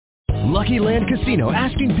Lucky Land Casino,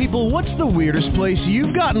 asking people, what's the weirdest place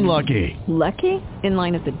you've gotten lucky? Lucky? In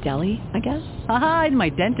line at the deli, I guess? Aha, in my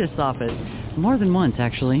dentist's office. More than once,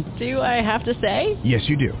 actually. Do I have to say? Yes,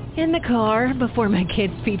 you do. In the car before my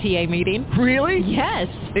kids' PTA meeting. Really? Yes.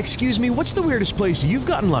 Excuse me, what's the weirdest place you've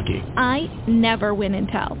gotten lucky? I never win and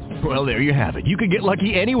tell. Well, there you have it. You can get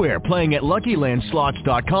lucky anywhere, playing at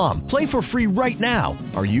LuckyLandSlots.com. Play for free right now.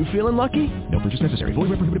 Are you feeling lucky? No purchase necessary. Void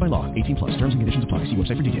where prohibited by law. 18 plus. Terms and conditions apply. See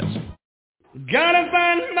website for details. Gotta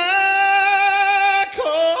find my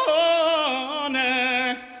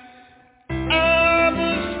corner of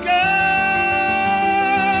the sky.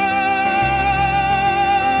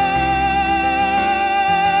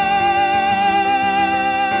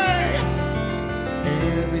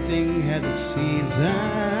 Everything has its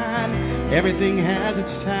season, everything has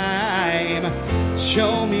its time.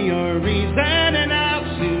 Show me your reason and I'll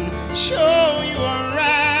soon show you a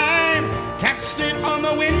rhyme. Cast it on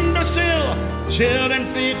the windowsill,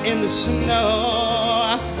 children fit in the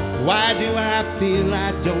snow. Why do I feel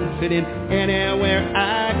I don't fit in anywhere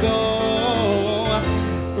I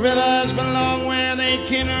go? Rivers belong where they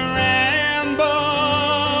can ramble.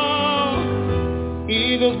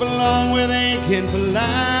 Eagles belong where they can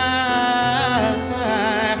fly.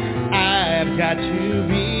 I've got to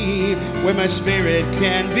be where my spirit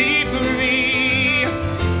can be free.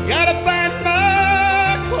 Gotta find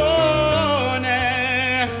my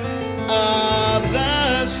corner of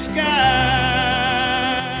the sky.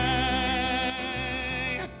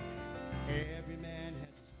 Every man has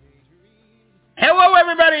his daydreams. Hello,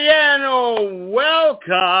 everybody, and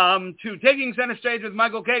welcome to Taking Center Stage with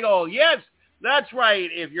Michael Cagle. Yes, that's right.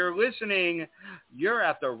 If you're listening, you're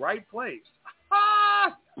at the right place.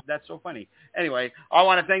 That's so funny. Anyway, I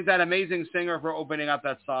want to thank that amazing singer for opening up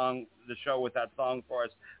that song, the show with that song for us.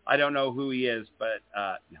 I don't know who he is, but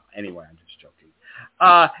no. Anyway, I'm just joking.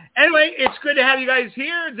 Anyway, it's good to have you guys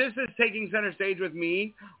here. This is Taking Center Stage with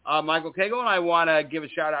me, Michael Cagle, and I want to give a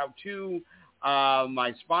shout out to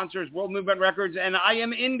my sponsors, World Movement Records, and I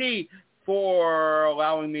Am Indie, for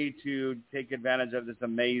allowing me to take advantage of this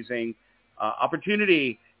amazing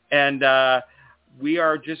opportunity. And we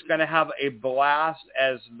are just going to have a blast.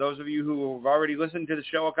 As those of you who have already listened to the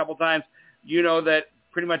show a couple times, you know that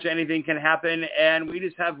pretty much anything can happen, and we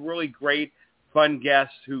just have really great, fun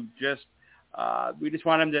guests who just, we just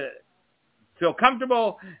want them to feel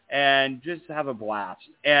comfortable and just have a blast.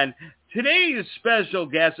 And today's special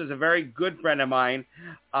guest is a very good friend of mine.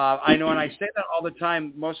 I know, and I say that all the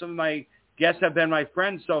time, most of my guests have been my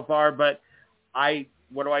friends so far, but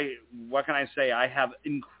what can I say? I have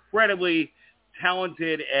incredibly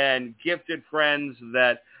talented and gifted friends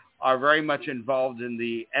that are very much involved in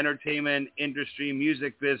the entertainment industry,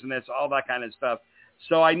 music business, all that kind of stuff.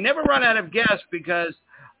 So I never run out of guests because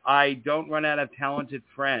I don't run out of talented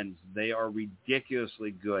friends. They are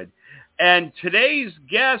ridiculously good. And today's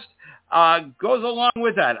guest goes along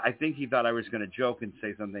with that. I think he thought I was going to joke and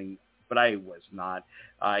say something, but I was not.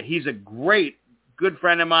 He's a great, good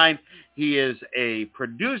friend of mine. He is a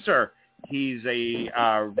producer. He's a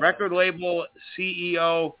record label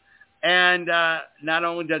CEO, and not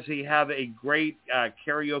only does he have a great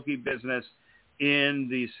karaoke business in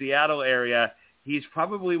the Seattle area, he's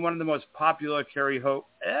probably one of the most popular karaoke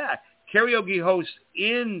hosts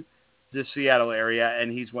in the Seattle area,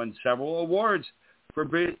 and he's won several awards for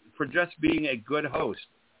just being a good host.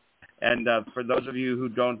 And for those of you who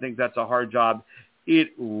don't think that's a hard job,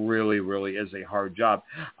 it really, really is a hard job.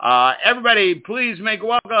 Everybody, please make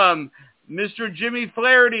welcome Mr. Jimi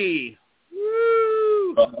Flaherty.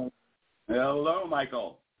 Woo! Hello,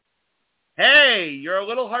 Michael. Hey, you're a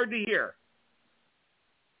little hard to hear.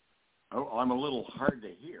 Oh, I'm a little hard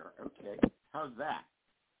to hear. Okay. How's that?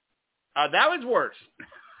 That was worse.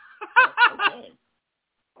 Okay.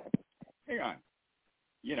 Hang on.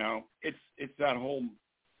 You know, it's that whole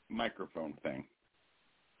microphone thing.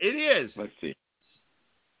 It is. Let's see.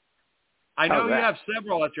 I know you that? have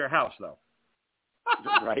several at your house, though.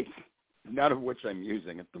 Right. None of which I'm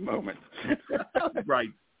using at the moment.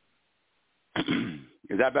 Right.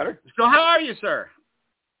 Is that better? So how are you, sir?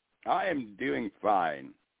 I am doing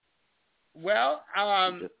fine. Well,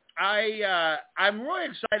 I'm really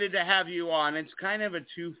excited to have you on. It's kind of a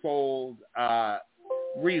twofold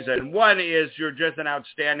reason. One is you're just an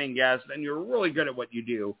outstanding guest, and you're really good at what you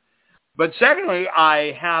do. But secondly,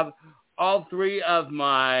 I have all three of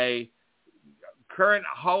my current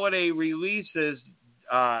holiday releases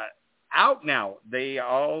out now. They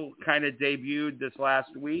all kind of debuted this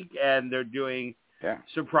last week, and they're doing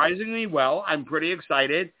surprisingly well. I'm pretty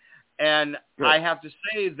excited. And Good. I have to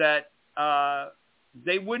say that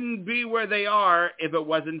they wouldn't be where they are if it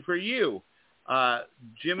wasn't for you.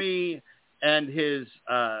 Jimi and his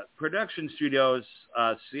production studios,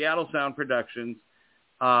 Seattle Sound Productions.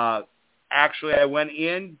 Actually, I went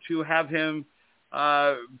in to have him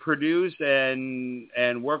produce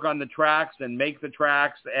and work on the tracks and make the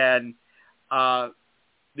tracks, and the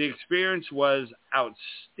experience was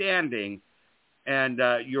outstanding. And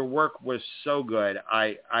your work was so good.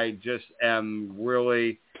 I just am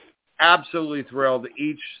really absolutely thrilled.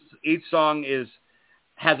 Each song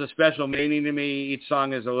has a special meaning to me. Each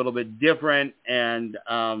song is a little bit different, and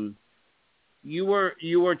you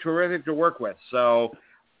were terrific to work with. So,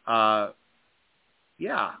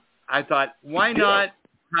 yeah, I thought, why not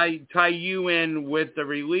tie you in with the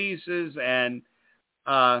releases? And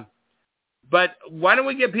but why don't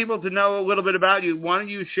we get people to know a little bit about you? Why don't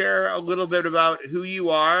you share a little bit about who you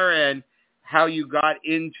are and how you got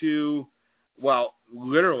into, well,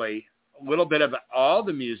 literally a little bit of all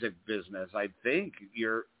the music business. I think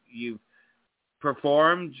you've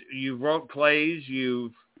performed, you wrote plays,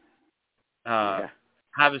 you've have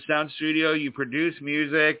a sound studio, you produce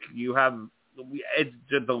music, you have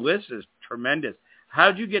the list is tremendous.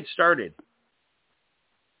 How'd you get started?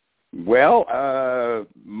 Well,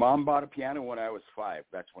 Mom bought a piano when I was 5.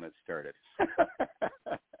 That's when it started.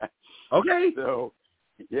 Okay. So,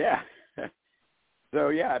 yeah. So,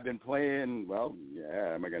 yeah, I've been playing, well,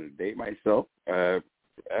 yeah, am I going to date myself? How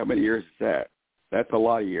many years is that? That's a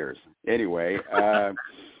lot of years. Anyway, I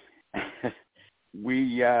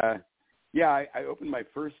opened my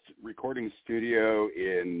first recording studio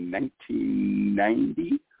in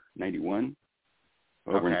 1991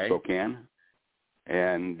 over in Spokane.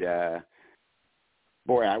 And,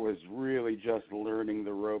 boy, I was really just learning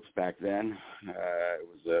the ropes back then. It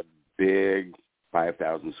was a big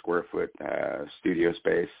 5,000 square foot studio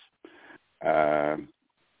space,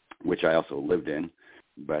 which I also lived in.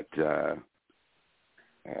 But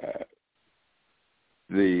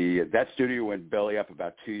that studio went belly up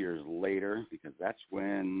about 2 years later, because that's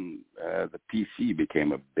when the PC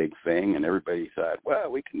became a big thing, and everybody thought,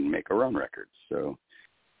 well, we can make our own records. So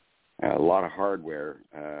a lot of hardware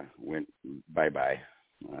went bye-bye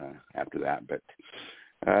after that. But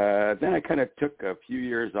then I kind of took a few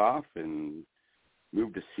years off and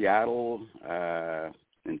moved to Seattle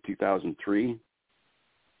in 2003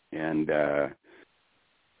 and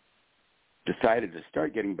decided to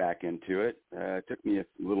start getting back into it. It took me a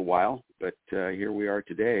little while, but here we are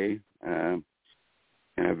today in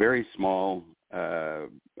a very small,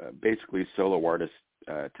 basically solo artist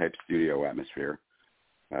type studio atmosphere.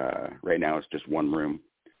 Right now it's just one room,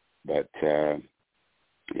 but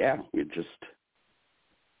yeah, we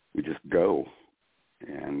just go,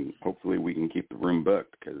 and hopefully we can keep the room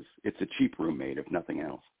booked, because it's a cheap roommate if nothing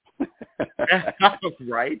else.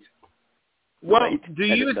 Right. Well, right. Do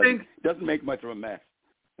you think doesn't make much of a mess?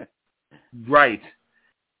 Right.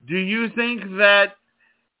 Do you think that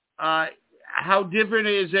how different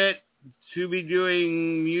is it to be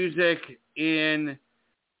doing music in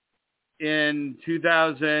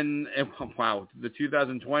 2000, wow, the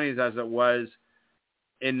 2020s as it was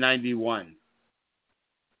in 91?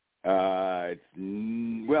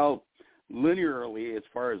 Well, linearly, as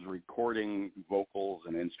far as recording vocals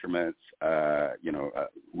and instruments,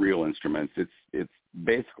 real instruments, it's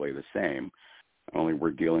basically the same. Only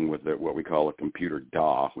we're dealing with what we call a computer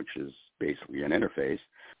DAW, which is basically an interface,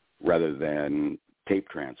 rather than tape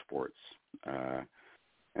transports.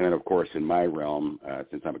 And then, of course, in my realm,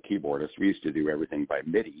 since I'm a keyboardist, we used to do everything by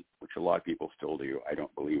MIDI, which a lot of people still do. I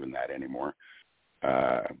don't believe in that anymore.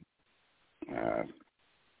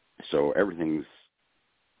 So everything's,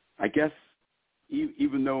 I guess,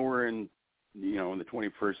 even though we're in the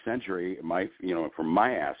 21st century, from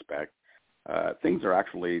my aspect, things are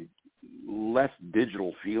actually less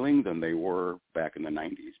digital feeling than they were back in the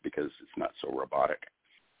 90s, because it's not so robotic,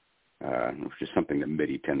 which is something that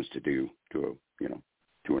MIDI tends to do to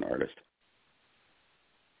an artist.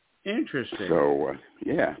 Interesting. So,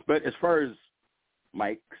 yeah. But as far as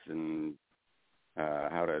mics and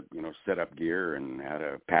how to, set up gear and how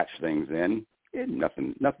to patch things in,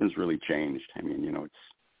 nothing's really changed. I mean, it's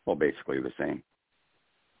all basically the same.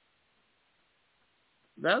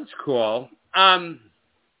 That's cool.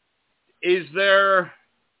 Is there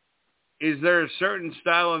a certain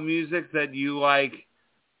style of music that you like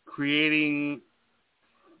creating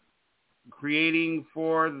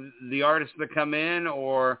for the artists that come in,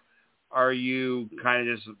 or are you kind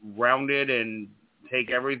of just rounded and take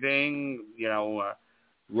everything,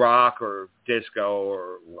 rock or disco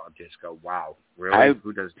or disco? Wow, really?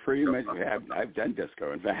 Who does pretty disco? much I've done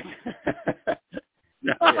disco, in fact.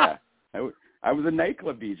 Yeah, I was a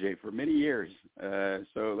nightclub DJ for many years,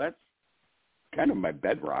 so kind of my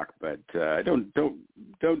bedrock, but I don't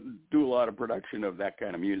do a lot of production of that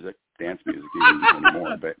kind of music, dance music even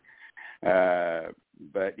anymore.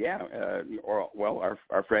 But yeah,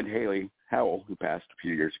 our friend Haley Howell, who passed a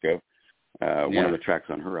few years ago, one of the tracks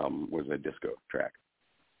on her album was a disco track.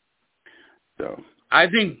 So I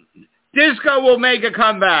think disco will make a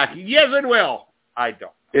comeback. Yes, it will. I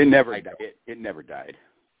don't. It never died. It never died.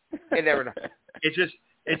 It never died.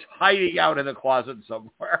 It's hiding out in the closet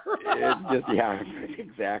somewhere.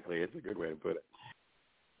 Exactly. It's a good way to put it.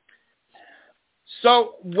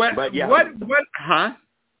 So what? Huh?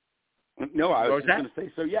 No, I was just going to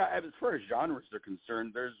say. So yeah, as far as genres are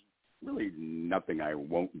concerned, there's really nothing I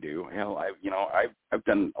won't do. Hell, I've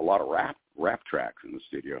done a lot of rap tracks in the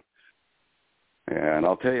studio. And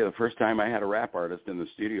I'll tell you, the first time I had a rap artist in the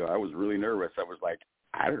studio, I was really nervous. I was like,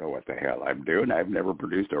 I don't know what the hell I'm doing. I've never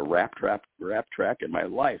produced a rap track in my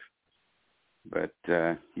life. But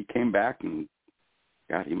he came back and,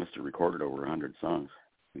 God, he must have recorded over 100 songs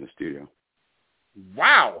in the studio.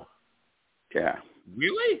 Wow. Yeah.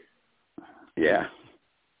 Really? Yeah.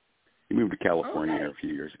 He moved to California a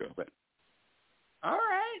few years ago. But all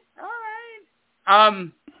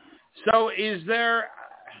right. So is there...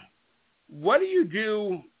 What do you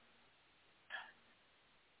do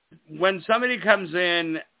when somebody comes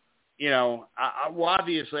in?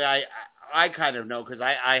 Obviously, I kind of know because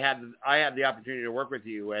I had the opportunity to work with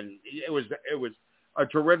you, and it was a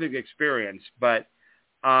terrific experience. But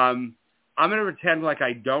I'm going to pretend like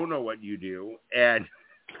I don't know what you do. And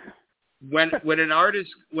when an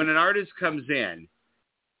artist comes in,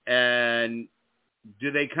 and do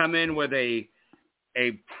they come in with a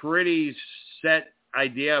pretty set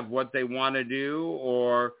idea of what they want to do,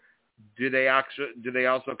 or do they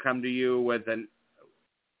also come to you with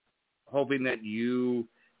hoping that you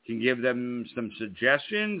can give them some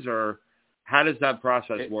suggestions, or how does that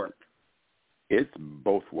process work? It's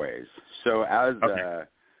both ways. So as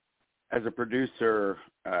a producer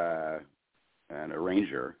and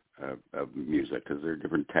arranger of music, because there are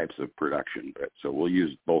different types of production, but so we'll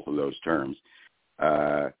use both of those terms.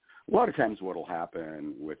 A lot of times what will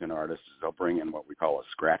happen with an artist is they'll bring in what we call a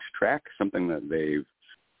scratch track, something that they've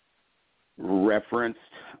referenced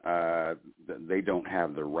that they don't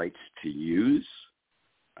have the rights to use.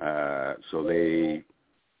 So they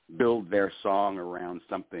build their song around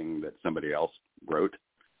something that somebody else wrote.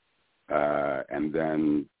 And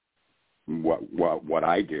then what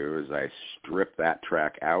I do is I strip that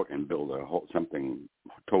track out and build something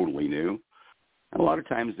totally new. And a lot of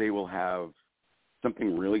times they will have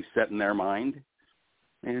something really set in their mind,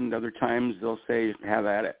 and other times they'll say, have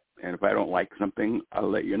at it. And if I don't like something, I'll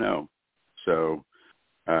let you know. So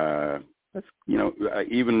that's,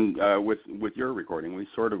 even with your recording, we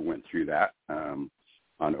sort of went through that on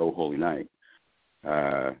Oh Holy Night.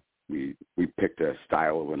 We picked a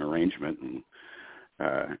style of an arrangement, and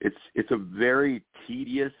it's a very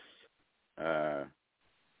tedious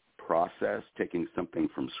process, taking something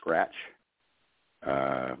from scratch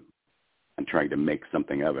and trying to make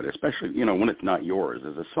something of it, especially, when it's not yours.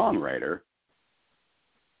 As a songwriter,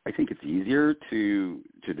 I think it's easier to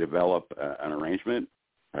develop an arrangement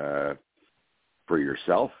for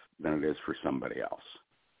yourself than it is for somebody else.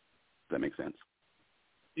 Does that make sense?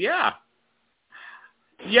 Yeah.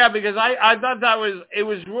 Yeah, because I thought it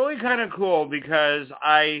was really kind of cool because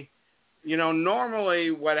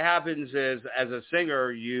normally what happens is as a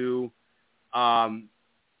singer,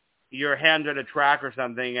 you're handed a track or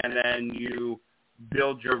something, and then you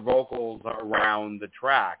build your vocals around the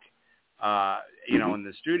track, in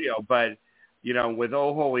the studio. But, with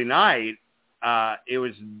Oh Holy Night, it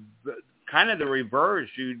was kind of the reverse.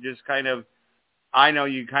 You just I know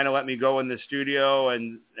you kind of let me go in the studio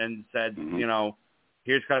and said,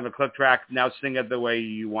 here's kind of a clip track. Now sing it the way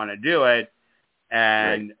you want to do it.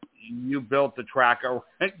 And you built the track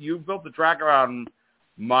around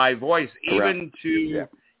my voice, even to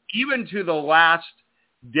the last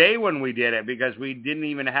day when we did it, because we didn't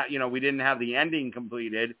even have, we didn't have the ending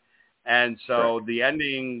completed. And so the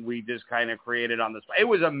ending we just kind of created on the spot. It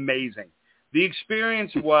was amazing. The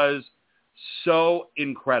experience was so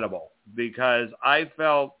incredible because I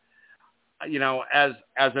felt, as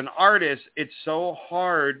an artist, it's so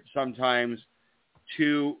hard sometimes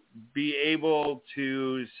to be able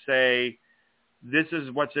to say, this is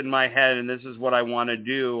what's in my head and this is what I want to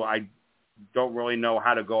do. I don't really know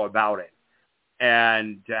how to go about it.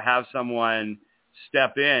 And to have someone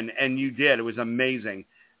step in, and you did, it was amazing.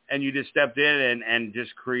 And you just stepped in and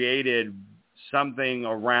just created something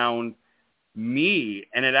around me.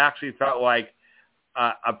 And it actually felt like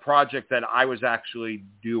a project that I was actually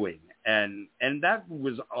doing. And that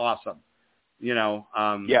was awesome. Yeah.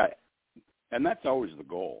 and that's always the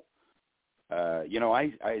goal.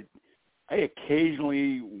 I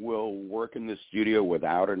occasionally will work in the studio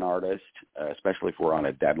without an artist, especially if we're on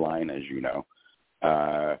a deadline, as you know.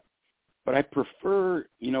 But I prefer,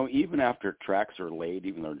 even after tracks are laid,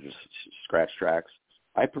 even though they're just scratch tracks,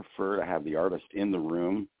 I prefer to have the artist in the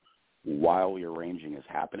room while the arranging is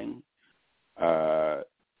happening,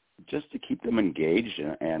 just to keep them engaged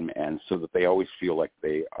and so that they always feel like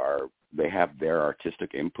they have their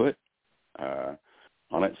artistic input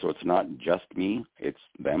on it. So it's not just me, it's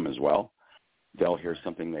them as well. They'll hear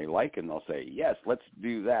something they like and they'll say, yes, let's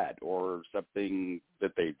do that, or something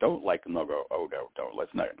that they don't like and they'll go, oh no, don't,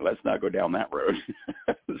 let's not go down that road.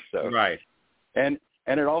 So, right. And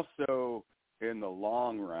it also, in the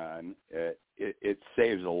long run, it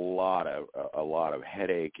saves a lot of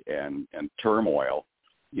headache and turmoil,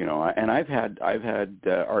 and I've had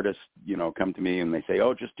artists, come to me and they say,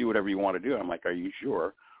 oh, just do whatever you want to do. I'm like, are you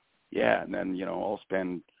sure? Yeah. And then, I'll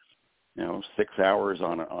spend 6 hours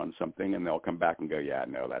on something, and they'll come back and go, yeah,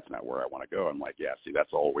 no, that's not where I want to go. I'm like, yeah, see,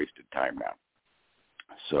 that's all wasted time now.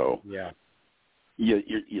 So yeah,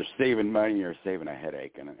 you're saving money, you're saving a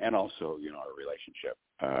headache, and also, a relationship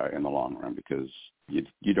in the long run, because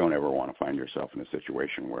you don't ever want to find yourself in a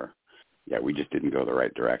situation where, yeah, we just didn't go the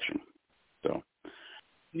right direction. So.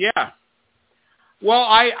 Yeah. Well,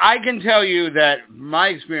 I can tell you that my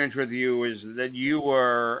experience with you is that you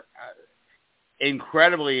were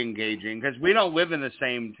incredibly engaging, because we don't live in the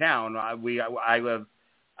same town. I live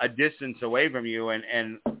a distance away from you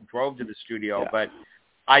and drove to the studio, but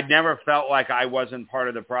I never felt like I wasn't part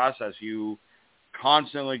of the process. You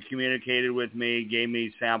constantly communicated with me, gave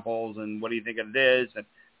me samples, and what do you think of this?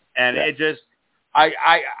 And it just,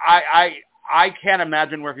 I can't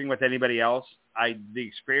imagine working with anybody else. The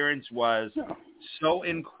experience was so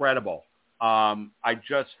incredible. I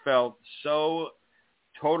just felt so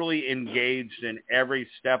totally engaged in every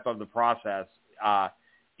step of the process.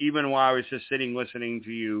 Even while I was just sitting listening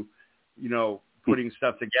to you, putting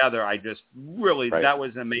stuff together, I just really, that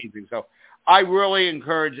was amazing. So I really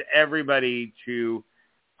encourage everybody to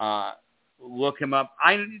look him up.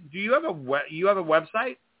 Do you have a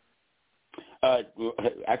website?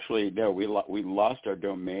 Actually, no. We lost our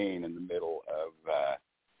domain in the middle of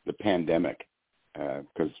the pandemic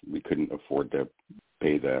because we couldn't afford to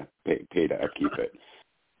pay to upkeep it.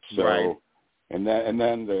 So, and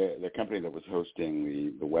then the company that was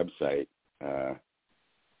hosting the website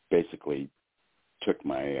basically took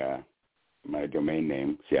my domain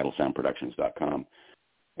name, SeattleSoundProductions.com,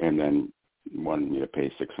 and then wanted me to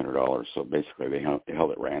pay $600. So basically, they held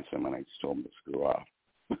it ransom, and I just told them to screw off.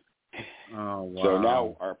 Oh, wow. So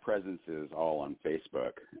now our presence is all on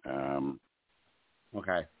Facebook.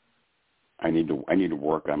 Okay. I need to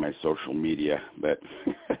work on my social media, but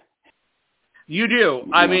you do.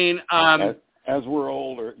 I mean, as we're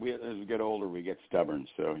older, as we get older, we get stubborn.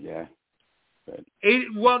 So yeah. But.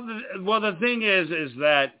 The thing is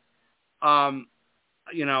that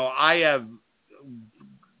I have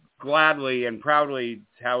gladly and proudly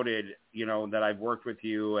touted that I've worked with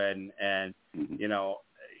you and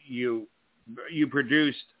you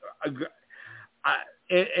produced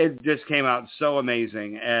it just came out so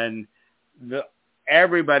amazing, and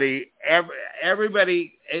everybody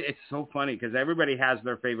it's so funny because everybody has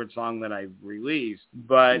their favorite song that I've released,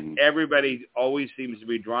 but everybody always seems to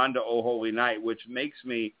be drawn to Oh Holy Night, which makes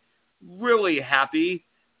me really happy,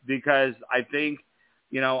 because I think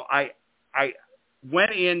I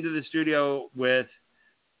went into the studio with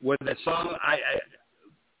a song.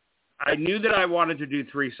 I knew that I wanted to do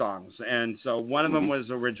 3 songs, and so one of them was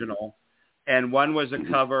original, and one was a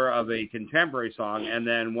cover of a contemporary song, and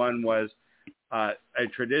then one was a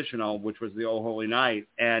traditional, which was the Oh Holy Night.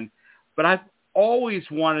 But I've always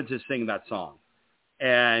wanted to sing that song,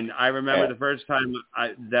 and I remember the first time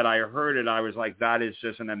that I heard it, I was like, that is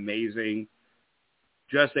just an amazing,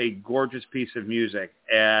 just a gorgeous piece of music.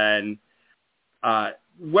 And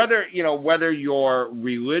whether you're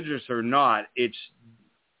religious or not, it's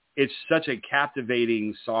such a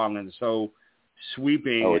captivating song and so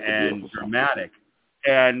sweeping and dramatic.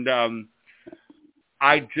 And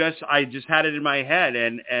I just had it in my head,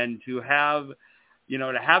 and to have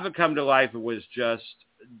it come to life, it was just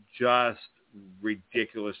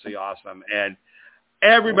ridiculously awesome, and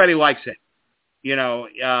everybody likes it.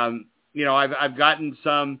 I've gotten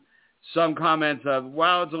some comments of,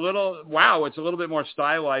 it's a little bit more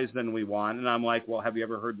stylized than we want, and I'm like, well, have you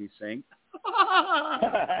ever heard me sing?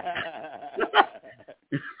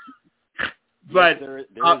 But there is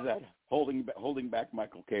that holding back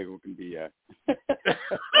Michael Cagle can be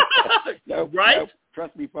no, right? No,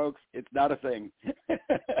 trust me, folks, it's not a thing.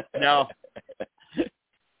 No.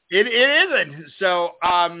 It isn't. So,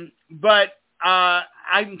 but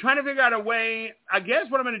I'm trying to figure out a way. I guess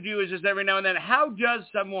what I'm going to do is just every now and then, how does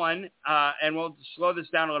someone, and we'll slow this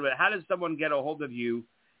down a little bit, how does someone get a hold of you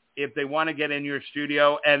if they want to get in your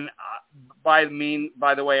studio? And by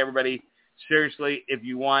the way, everybody, seriously, if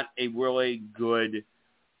you want a really good,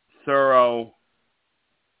 thorough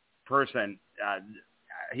person,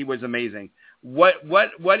 he was amazing. What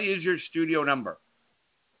is your studio number?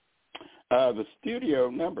 The studio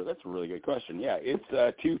number, that's a really good question. Yeah, it's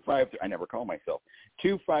 253. I never call myself.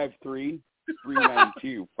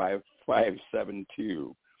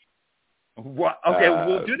 253-392-5572. What? Okay,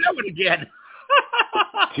 we'll do that one again.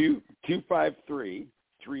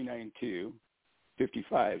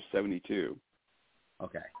 253-392-5572.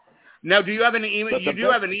 Okay. Now, do you have an email? You do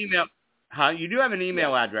have an email, huh? You do have an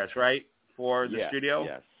email address, right, for the studio?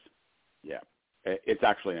 Yes. Yeah. It's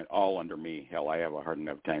actually all under me. Hell, I have a hard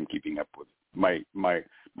enough time keeping up with my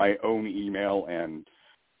own email and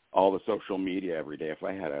all the social media every day. If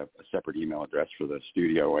I had a separate email address for the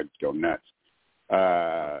studio, I'd go nuts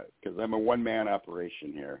because I'm a one-man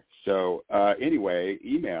operation here. So anyway,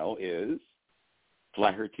 email is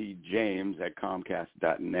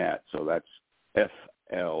flahertyjames@comcast.net. So that's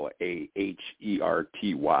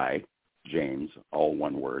FLAHERTY, James, all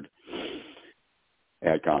one word,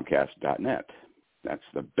 at comcast.net. That's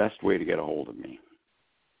the best way to get a hold of me.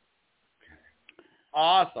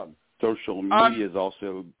 Awesome. Social media is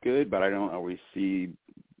also good, but I don't always see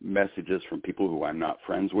messages from people who I'm not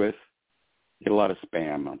friends with. Get a lot of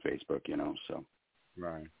spam on Facebook, so.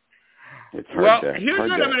 Right. It's hard to, here's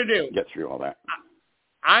what I'm going to do. Get through all that.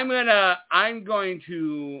 I'm going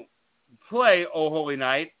to play Oh Holy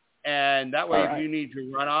Night, and that way if you need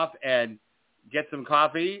to run off and get some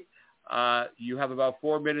coffee, you have about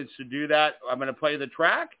 4 minutes to do that. I'm going to play the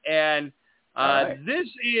track, and this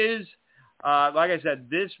is, like I said,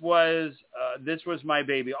 this was my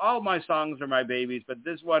baby. All my songs are my babies, but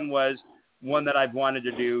this one was one that I've wanted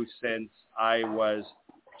to do since I was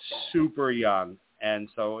super young, and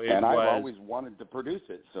so I've always wanted to produce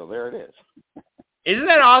it, so there it is. Isn't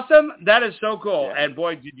that awesome? That is so cool, Yeah. and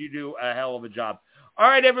boy, did you do a hell of a job. All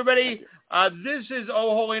right, everybody, this is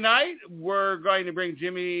Oh Holy Night. We're going to bring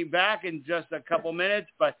Jimi back in just a couple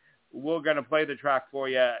minutes, but we're going to play the track for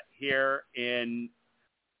you here in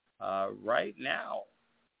right now.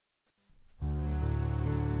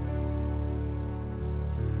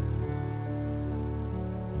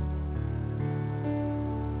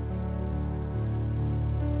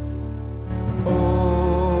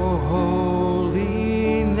 Oh,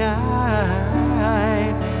 holy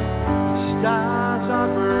night, stars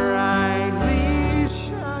are brightly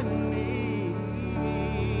shining.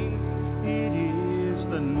 It is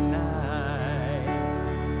the night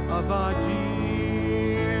of our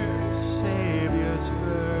dear Savior's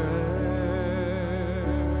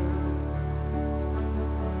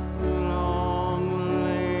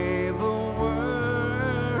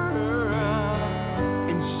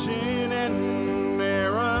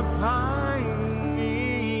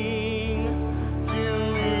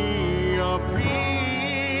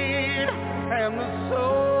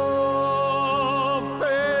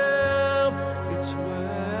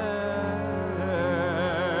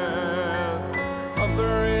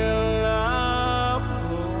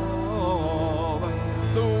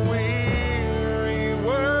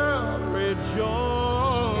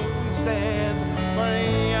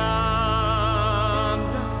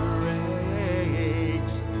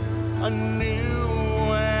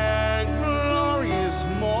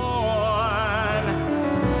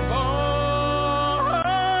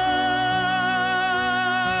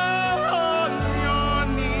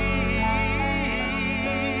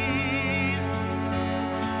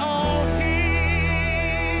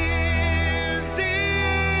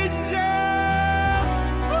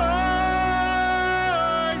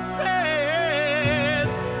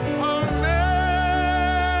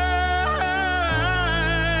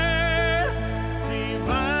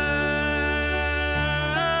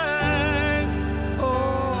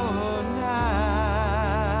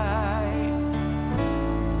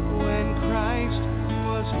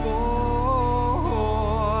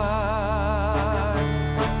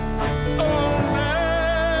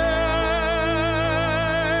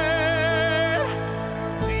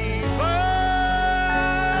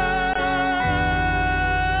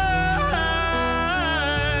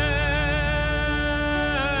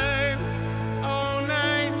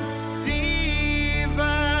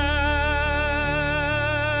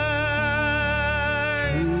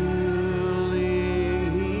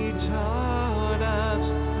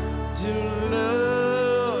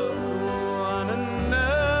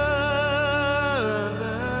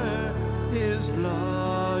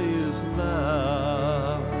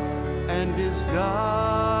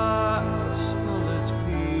gospel its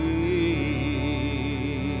peace.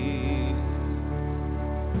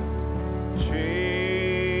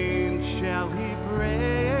 Chains shall he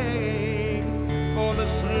break, for the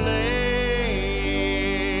slave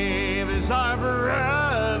is our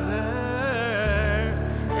brother,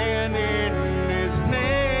 and in his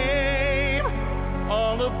name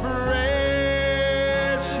all oppression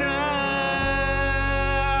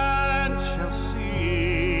shall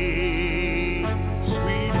cease.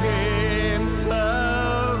 Sweet hymns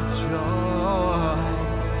of joy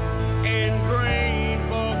and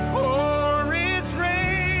grateful for its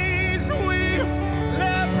rays, we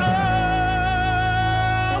let all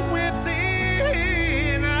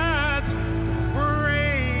within us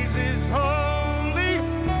praise his holy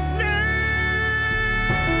name.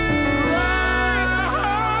 Christ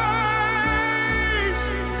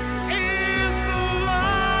is the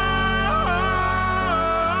Lord,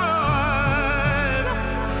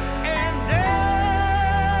 and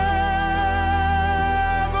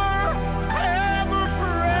ever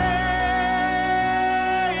praise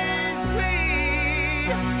thee.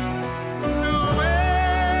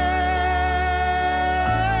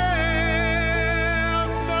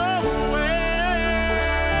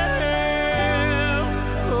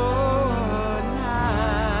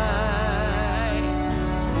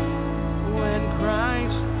 When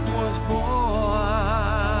Christ was born,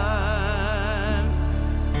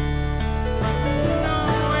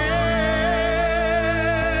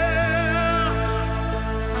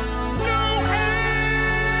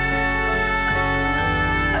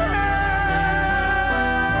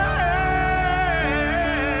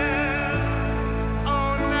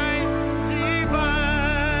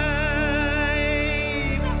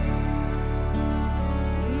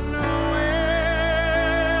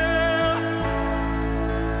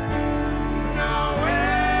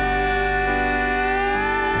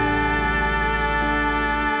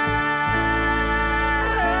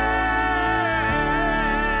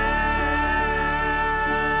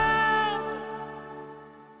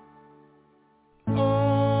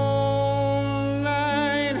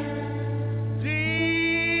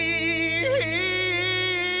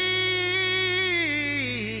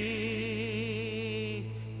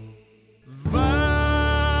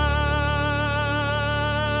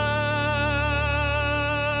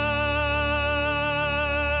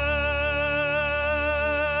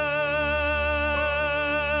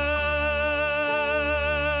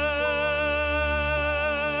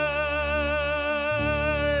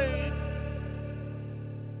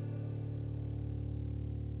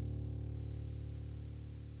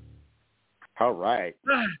 All right.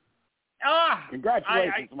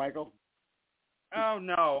 Congratulations, Michael. Oh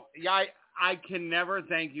no, yeah, I can never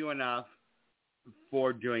thank you enough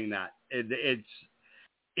for doing that. It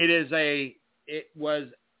was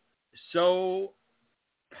so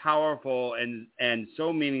powerful and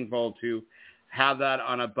so meaningful to have that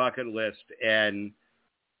on a bucket list, and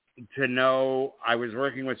to know I was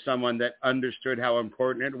working with someone that understood how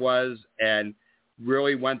important it was and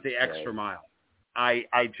really went the extra mile. I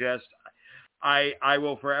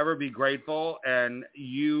will forever be grateful, and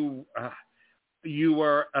you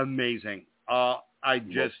were amazing.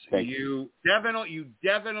 You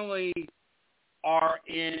definitely are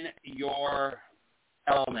in your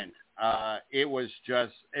element. It was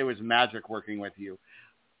magic working with you.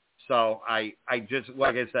 So I just,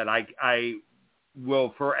 like I said, I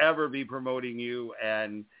will forever be promoting you,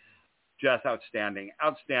 and just outstanding.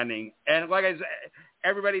 And like I said,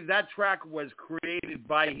 everybody, that track was created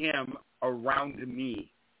by him around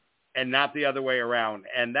me and not the other way around.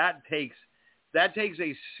 And that takes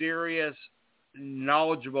a serious,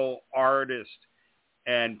 knowledgeable artist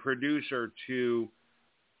and producer to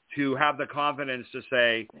have the confidence to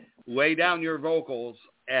say, lay down your vocals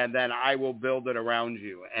and then I will build it around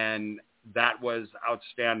you. And that was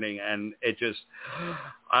outstanding. And it just,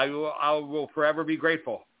 I will forever be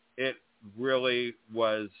grateful. It really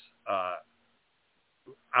was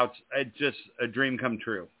just a dream come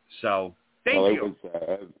true. So thank you.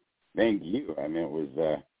 Thank you. I mean, it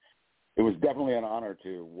was definitely an honor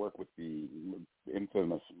to work with the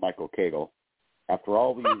infamous Michael Cagle. After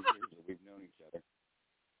all these years that we've known each other,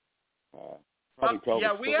 probably told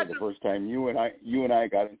the first time you and I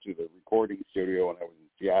got into the recording studio when I was in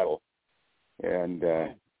Seattle, and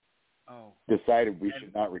decided we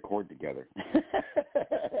should not record together.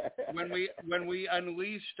 when we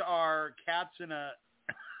unleashed our two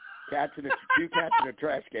cats in a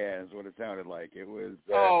trash can is what it sounded like. It was.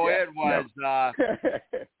 It was.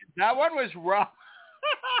 That one was rough.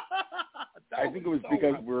 I think it was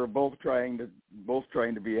because we were both trying to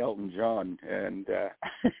be Elton John, and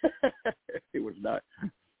it was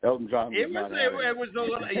John was not having it was a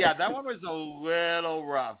little, yeah, that one was a little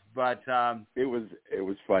rough, but it was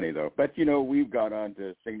funny though. But we've gone on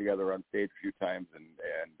to sing together on stage a few times and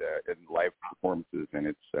in live performances, and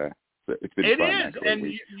it's been fun. It is, actually. and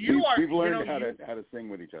we've learned how to sing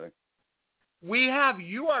with each other. We have.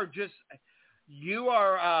 You are.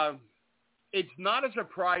 It's not a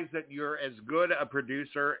surprise that you're as good a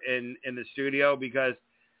producer in the studio, because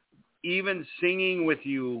even singing with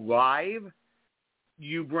you live,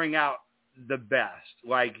 you bring out the best.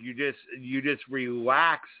 Like you just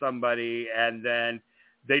relax somebody, and then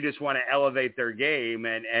they just want to elevate their game,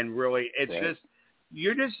 and really, it's right.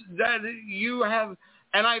 you have.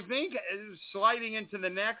 And I think sliding into the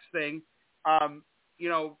next thing,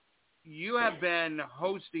 you have been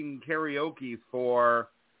hosting karaoke for,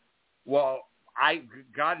 well,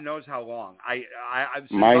 God knows how long.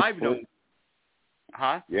 I've known.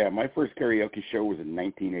 Huh? Yeah, my first karaoke show was in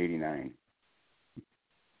 1989.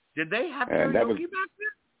 Did they have karaoke back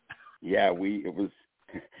then? Yeah, it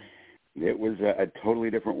was a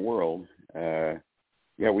totally different world.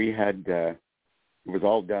 We had it was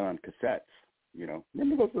all done on cassettes.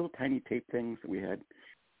 Remember those little tiny tape things that we had?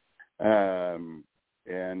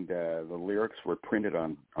 And the lyrics were printed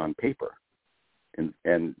on paper, and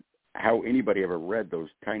how anybody ever read those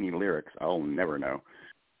tiny lyrics, I'll never know.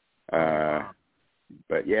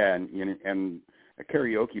 But yeah, and a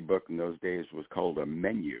karaoke book in those days was called a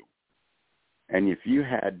menu, and if you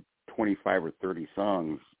had 25 or 30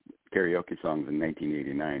 karaoke songs in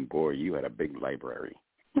 1989, boy, you had a big library.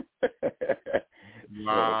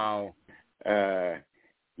 Wow.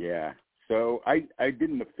 Yeah. So I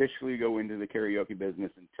didn't officially go into the karaoke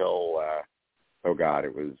business until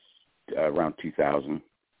it was around 2000,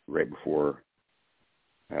 right before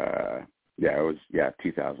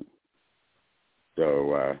 2000.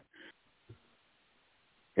 So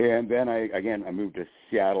and then I moved to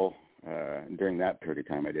Seattle. During that period of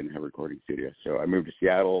time, I didn't have a recording studio, so I moved to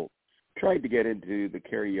Seattle. Tried to get into the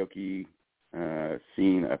karaoke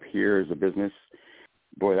scene up here as a business.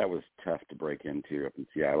 Boy, that was tough to break into up in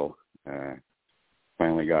Seattle.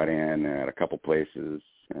 Finally got in at a couple places,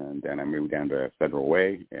 and then I moved down to Federal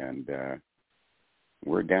Way, and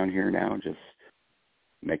we're down here now just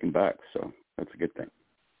making bucks, so that's a good thing.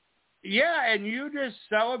 Yeah, and you just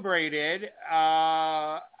celebrated,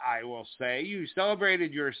 I will say, you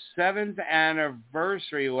celebrated your 7th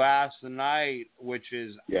anniversary last night, which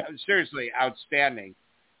is seriously outstanding.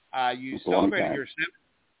 You celebrated your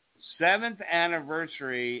 7th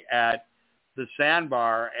anniversary at the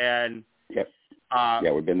Sandbar, and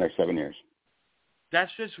we've been there 7 years.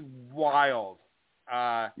 That's just wild.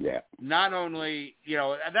 Not only,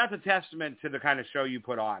 that's a testament to the kind of show you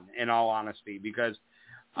put on, in all honesty, because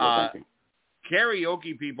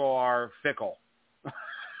karaoke people are fickle.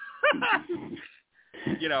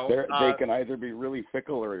 They can either be really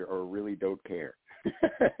fickle or really don't care.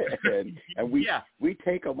 and we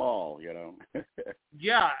take them all,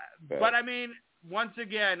 But I mean, once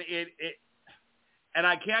again, it and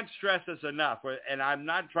I can't stress this enough, and I'm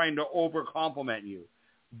not trying to over compliment you,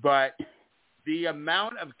 but the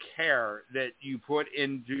amount of care that you put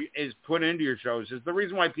into your shows is the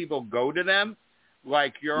reason why people go to them.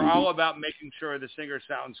 Like, you're all about making sure the singer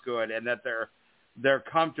sounds good and that they're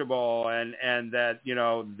comfortable, and that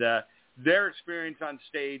their experience on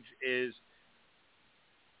stage is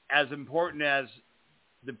as important as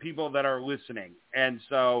the people that are listening. And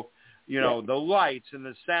so, the lights and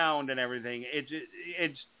the sound and everything,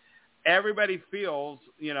 it's everybody feels,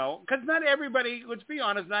 because not everybody, let's be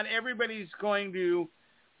honest, not everybody's going to,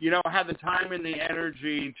 have the time and the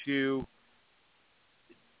energy to,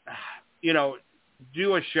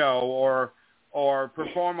 do a show or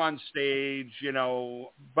perform on stage,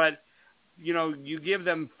 but, you give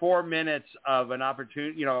them 4 minutes of an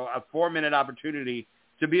opportunity, a 4-minute opportunity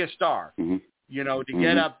to be a star, to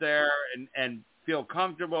get up there and feel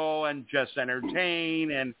comfortable and just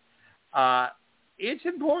entertain. And it's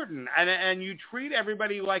important. And you treat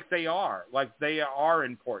everybody like they are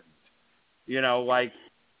important, like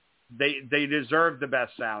they deserve the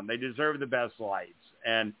best sound. They deserve the best lights.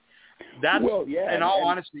 And that's, in all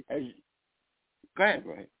honesty. Go ahead.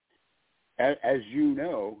 As you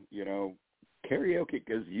know, karaoke,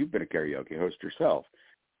 because you've been a karaoke host yourself,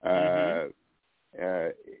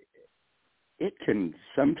 it can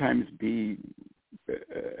sometimes be,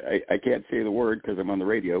 I can't say the word because I'm on the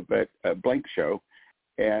radio, but a blank show.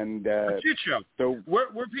 And a shit show. So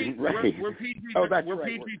we're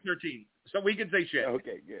PG-13, so we can say shit.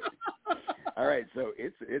 Okay, good. All right, so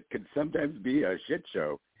it can sometimes be a shit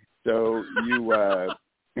show. So you,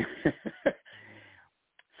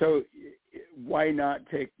 so why not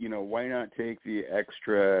take the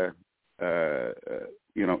extra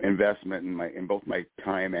investment in both my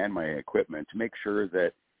time and my equipment to make sure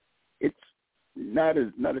that it's not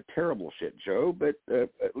a terrible shit show, but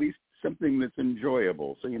at least something that's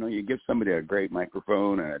enjoyable. So, you give somebody a great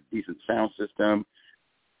microphone and a decent sound system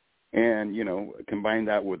and, combine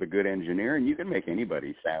that with a good engineer, and you can make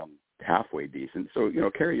anybody sound halfway decent. So,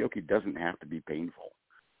 karaoke doesn't have to be painful.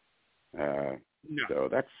 No. So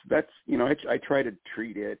that's I try to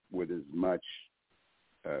treat it with as much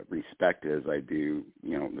respect as I do,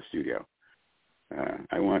 in the studio.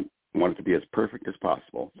 I want it to be as perfect as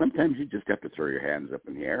possible. Sometimes you just have to throw your hands up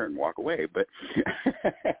in the air and walk away. But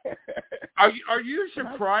are you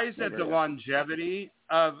surprised at the longevity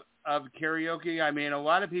of karaoke? I mean, a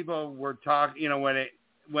lot of people were talking, when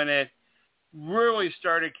it really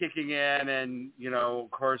started kicking in, and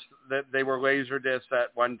of course they were laser discs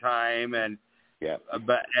at one time, and yeah,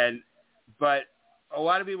 but a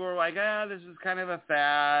lot of people were like, this is kind of a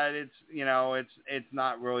fad. It's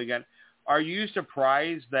not really good. Are you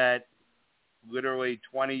surprised that literally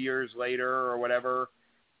 20 years later or whatever,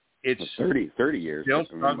 it's 30 years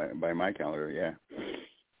by my calendar? Yeah.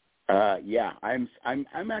 I'm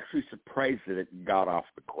actually surprised that it got off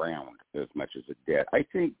the ground as much as it did. I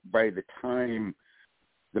think by the time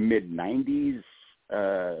the mid 90s,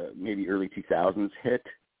 maybe early 2000s hit,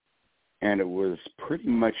 and it was pretty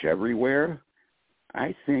much everywhere,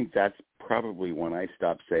 I think that's probably when I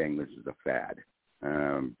stopped saying this is a fad,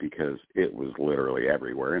 because it was literally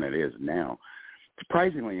everywhere, and it is now.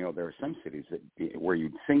 Surprisingly, there are some cities where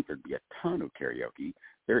you'd think there'd be a ton of karaoke.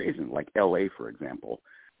 There isn't, like L.A., for example.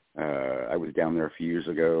 I was down there a few years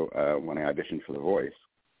ago when I auditioned for The Voice,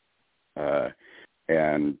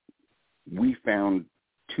 and we found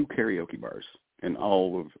 2 karaoke bars in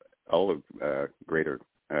all of greater,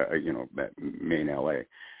 main L.A.,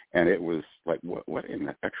 and it was like, what in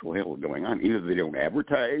the actual hell is going on? Either they don't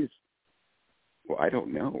advertise, well, I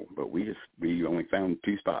don't know, but we only found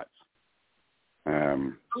 2 spots,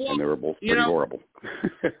 and they were both pretty horrible.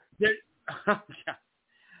 Yeah.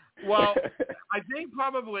 Well, I think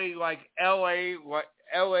probably like L.A.,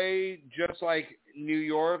 just like New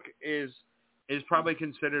York, is probably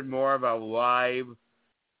considered more of a live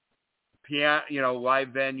live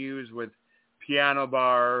venues with piano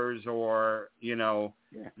bars or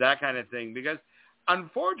that kind of thing. Because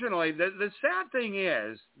unfortunately, the sad thing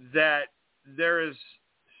is that there is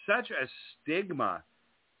such a stigma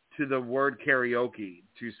to the word karaoke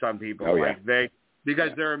to some people. Oh, yeah.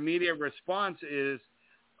 Their immediate response is,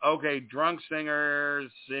 okay, drunk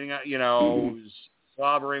singers singing,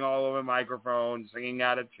 slobbering all over microphones, singing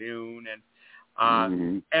out of tune,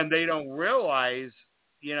 and they don't realize,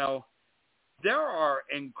 there are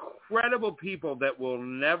incredible people that will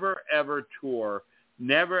never ever tour,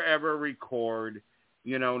 never ever record,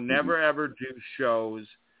 never ever do shows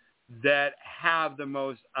that have the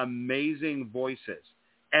most amazing voices,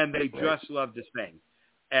 and they just love to sing.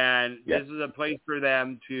 And this is a place for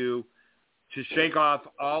them to shake off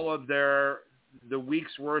all of the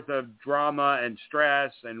week's worth of drama and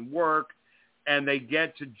stress and work, and they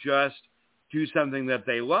get to just do something that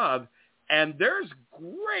they love. And there's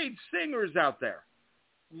great singers out there,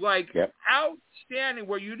 like outstanding,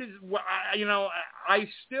 where you just, I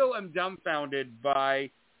still am dumbfounded by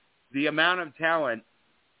the amount of talent,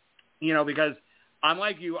 because I'm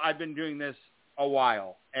like you, I've been doing this a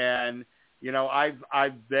while, and,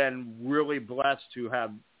 I've been really blessed to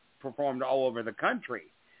have performed all over the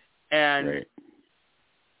country. And it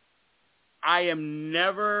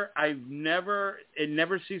never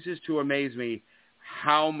ceases to amaze me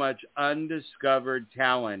how much undiscovered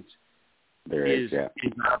talent is out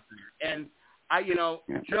there. And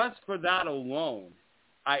just for that alone,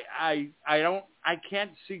 I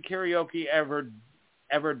can't see karaoke ever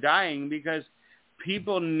dying, because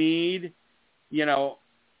people need,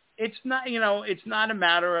 it's not a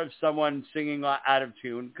matter of someone singing out of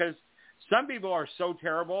tune, because some people are so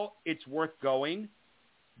terrible it's worth going,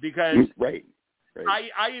 because I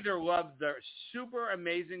either love the super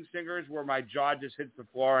amazing singers where my jaw just hits the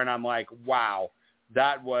floor and I'm like, wow,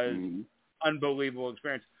 that was unbelievable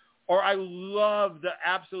experience, or I love the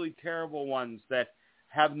absolutely terrible ones that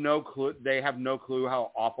have no clue. They have no clue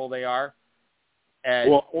how awful they are.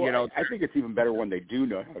 And I think it's even better when they do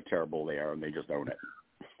know how terrible they are and they just own it.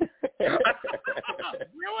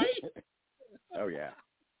 Really? Oh yeah.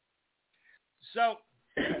 So,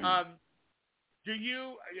 do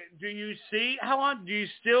you see how long do you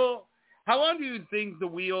think the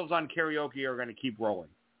wheels on karaoke are going to keep rolling?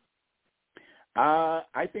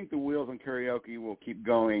 I think the wheels on karaoke will keep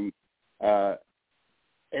going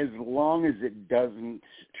as long as it doesn't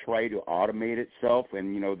try to automate itself,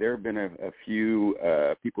 and, there have been a few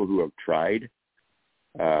people who have tried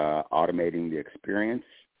automating the experience,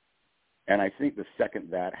 and I think the second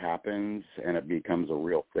that happens and it becomes a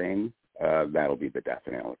real thing, that'll be the death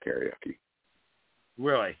knell of karaoke.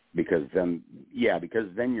 Really? Because then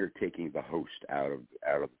you're taking the host out of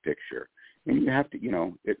the picture, and you have to,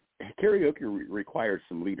 karaoke requires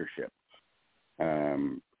some leadership.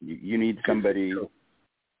 You need somebody.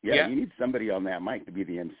 Yeah, you need somebody on that mic to be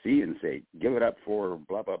the MC and say, "Give it up for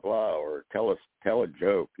blah blah blah," or tell a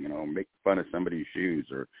joke. Make fun of somebody's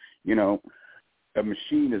shoes, or a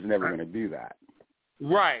machine is never going to do that.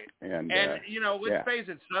 Right. And let's face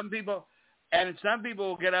it, some people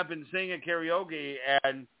will get up and sing at karaoke,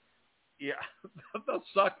 and they'll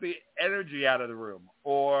suck the energy out of the room,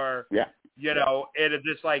 or it is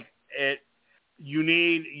just like it. You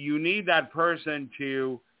need that person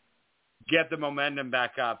to get the momentum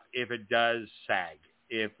back up if it does sag.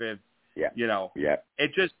 If it,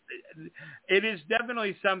 it is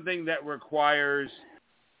definitely something that requires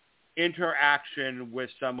interaction with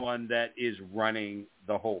someone that is running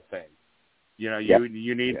the whole thing. You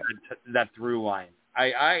need that through line.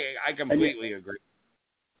 I completely agree.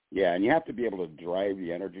 Yeah, and you have to be able to drive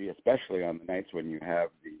the energy, especially on the nights when you have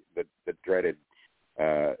the dreaded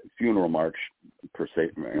funeral march, per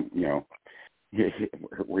se,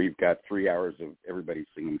 where you've got 3 hours of everybody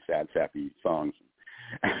singing sad, sappy songs.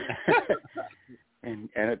 and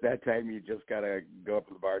at that time, you just got to go up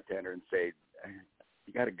to the bartender and say,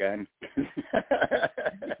 "You got a gun?"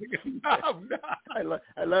 No.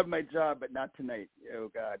 I love my job, but not tonight. Oh,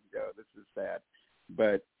 God, no, this is sad.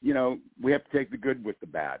 But, we have to take the good with the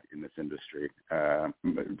bad in this industry.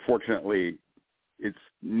 Fortunately, it's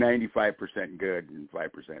 95% good and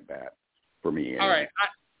 5% bad for me. Anyway. All right.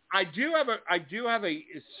 I do have a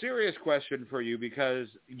serious question for you, because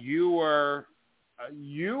you were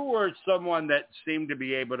someone that seemed to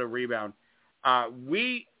be able to rebound.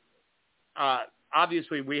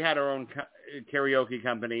 Obviously we had our own karaoke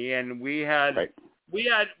company, and we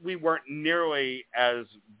weren't nearly as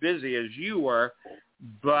busy as you were,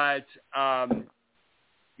 but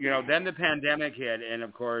then the pandemic hit, and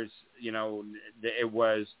of course, it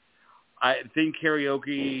was, I think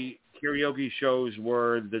karaoke shows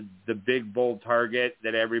were the big bold target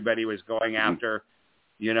that everybody was going after,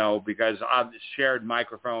 because of shared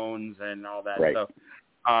microphones and all that stuff.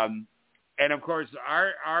 And of course,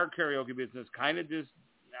 our karaoke business kind of just,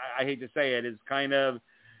 I hate to say it, is kind of,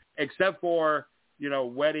 except for,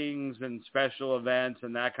 weddings and special events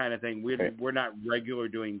and that kind of thing, we're not regular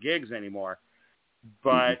doing gigs anymore.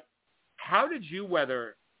 But how did you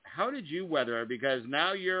weather it? Because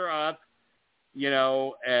now you're up,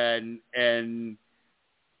 and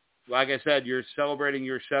like I said, you're celebrating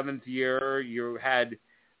your 7th year. You had,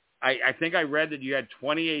 I think I read that you had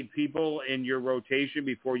 28 people in your rotation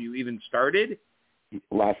before you even started.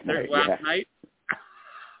 Last night.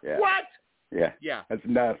 Yeah. What? Yeah. Yeah. That's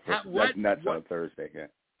nuts. That's nuts on Thursday. Yeah.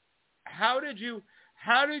 How did you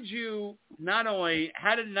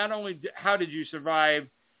survive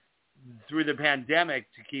through the pandemic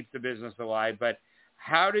to keep the business alive, but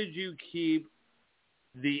how did you keep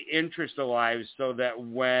the interest alive so that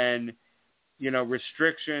when,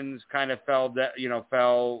 restrictions kind of fell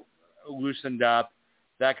loosened up,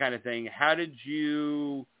 that kind of thing, how did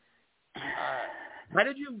you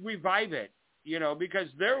revive it? Because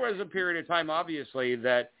there was a period of time, obviously,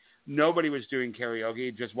 that nobody was doing karaoke.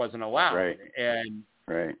 It just wasn't allowed. Right. And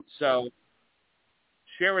right. So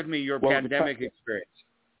share with me your pandemic experience.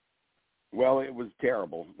 Well, it was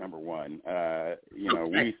terrible, number one. Okay.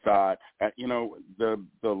 We thought, I think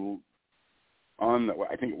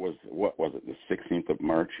it was, the 16th of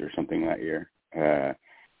March or something that year.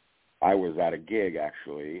 I was at a gig,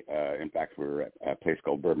 actually. In fact, we were at a place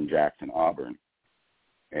called Bourbon Jacks in Auburn.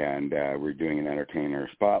 And we were doing an entertainer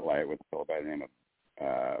spotlight with a fellow by the name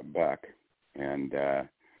of Buck. And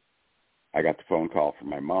I got the phone call from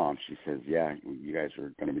my mom. She says, "Yeah, you guys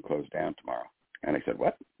are going to be closed down tomorrow." And I said,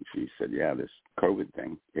 "What?" She said, "Yeah, this COVID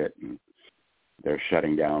thing hit, and they're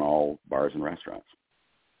shutting down all bars and restaurants."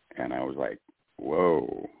 And I was like,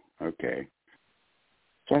 whoa, okay.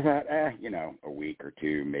 So I thought, a week or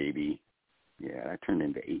two, maybe. Yeah, that turned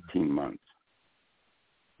into 18 months.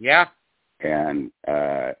 Yeah. And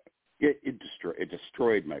it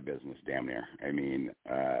destroyed my business damn near. I mean,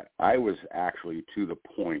 I was actually to the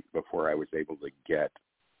point before I was able to get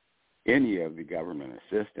any of the government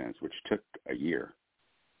assistance, which took a year,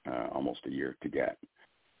 almost a year to get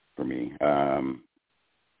for me.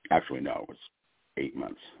 Actually, no, it was 8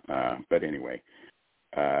 months. But anyway,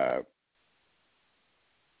 are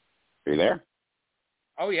you there?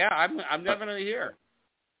 Oh yeah, I'm definitely here.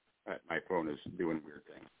 My phone is doing weird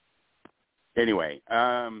things. Anyway,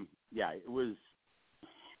 yeah, it was.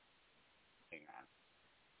 Hang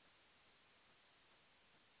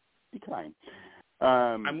on. Decline.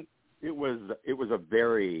 It was a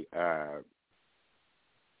very.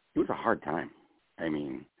 It was a hard time. I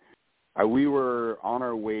mean, we were on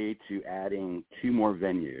our way to adding 2 more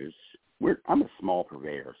venues. I'm a small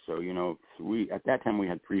purveyor, so at that time we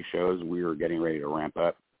had 3 shows. We were getting ready to ramp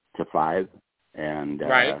up to 5, and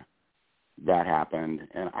that happened.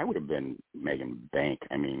 And I would have been making bank.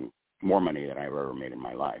 I mean, more money than I've ever made in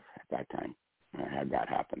my life at that time. Had that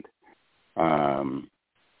happened,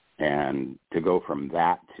 and to go from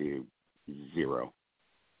that to 0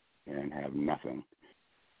 and have nothing.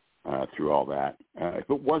 Through all that. If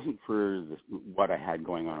it wasn't for what I had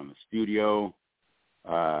going on in the studio,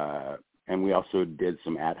 and we also did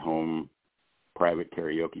some at-home private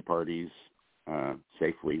karaoke parties,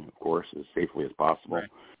 safely, of course, as safely as possible.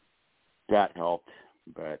 Right. That helped,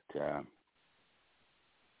 but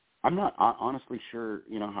I'm not honestly sure,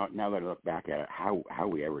 how now that I look back at it, how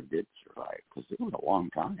we ever did survive, because it was a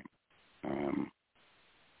long time.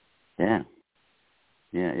 Yeah,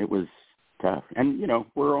 it was tough. And,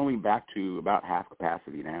 we're only back to about half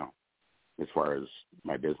capacity now as far as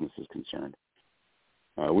my business is concerned.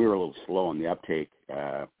 We were a little slow on the uptake,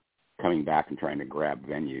 coming back and trying to grab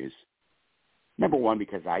venues. Number one,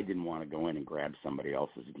 because I didn't want to go in and grab somebody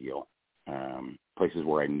else's deal. Places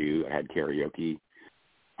where I knew I had karaoke,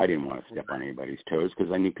 I didn't want to step on anybody's toes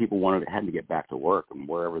because I knew people had to get back to work, and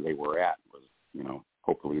wherever they were at was,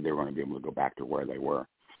 hopefully they were going to be able to go back to where they were.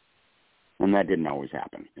 And that didn't always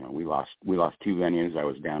happen. We lost 2 venues. I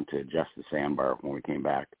was down to just the Sandbar when we came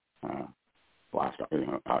back a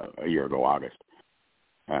year ago, August.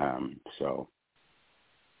 So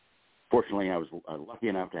fortunately, I was lucky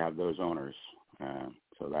enough to have those owners,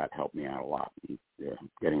 so that helped me out a lot.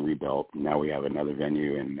 Getting rebuilt. Now we have another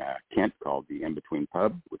venue in Kent called the In Between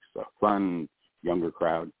Pub, which is a fun, younger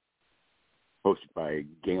crowd, hosted by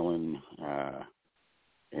Galen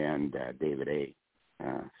and David A.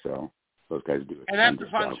 So those guys do it. And that's a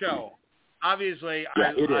fun show. Obviously,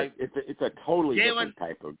 yeah, it is. It's a totally different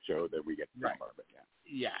type of show that we get from right. Barbara.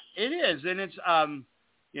 Yeah, it is, and it's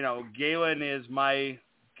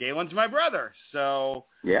Galen's my brother, so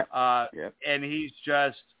and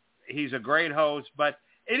he's a great host. But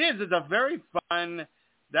it's a very fun.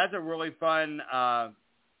 That's a really fun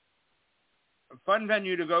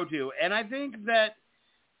venue to go to, and I think that's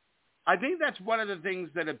one of the things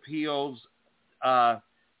that appeals.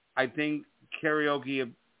 I think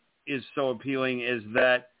karaoke is so appealing is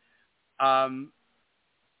that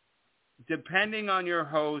depending on your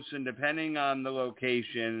host and depending on the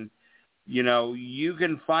location, you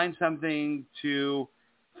can find something to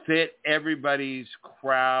fit everybody's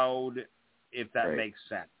crowd, if that makes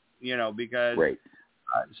sense. Because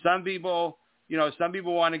some people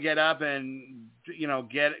want to get up and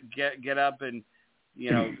get up and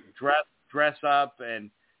dress up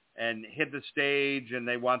and hit the stage, and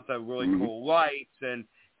they want the really cool lights and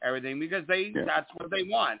everything because that's what they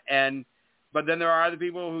want. But then there are other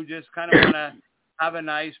people who just kind of want to have a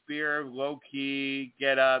nice beer, low key,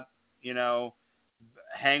 get up,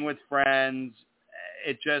 hang with friends.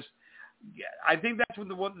 I think that's what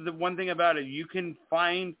the one thing about it. You can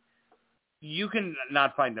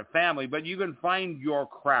not find a family, but you can find your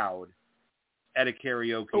crowd at a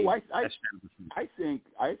karaoke. Oh, I think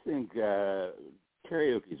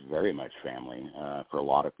karaoke is very much family for a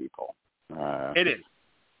lot of people. It is.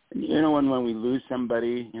 When we lose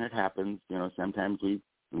somebody, it happens. Sometimes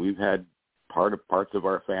we've had parts of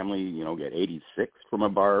our family, get 86 from a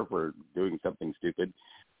bar for doing something stupid,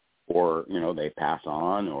 or they pass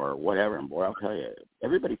on or whatever. And boy, I'll tell you,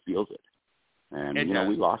 everybody feels it. And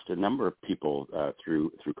we lost a number of people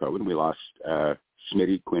through COVID. We lost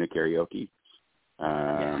Smitty, Queen of Karaoke.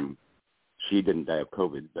 She didn't die of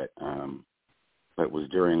COVID, but it was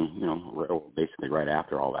during, basically right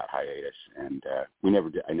after all that hiatus, and I never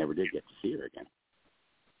did get to see her again.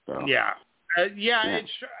 So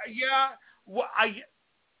Well,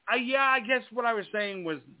 I guess what I was saying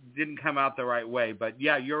didn't come out the right way, but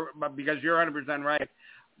because you're 100% right.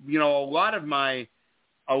 A lot of my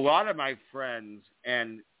friends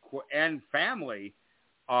and family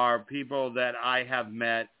are people that I have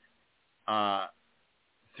met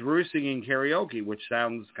through singing karaoke, which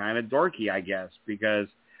sounds kind of dorky, I guess, because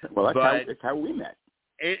that's how we met.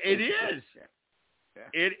 It is.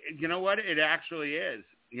 Yeah. You know what? It actually is.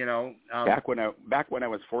 Back when I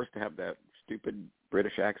was forced to have that stupid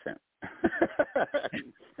British accent,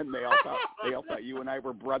 and they all thought you and I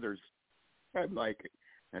were brothers. I'm like,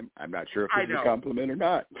 I'm not sure if I it's know. a compliment or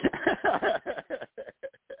not.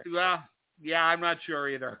 Well, yeah, I'm not sure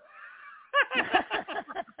either.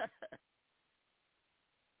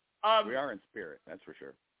 We are in spirit, that's for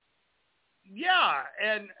sure. Yeah,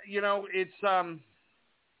 and it's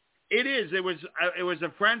it is. It was a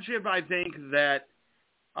friendship, I think, that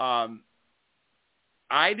I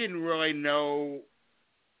didn't really know.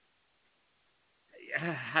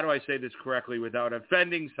 How do I say this correctly without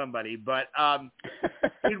offending somebody? But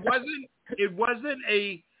it wasn't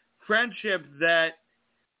a friendship that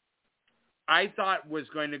I thought was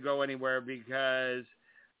going to go anywhere, because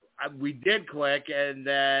we did click, and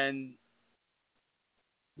then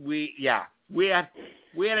we had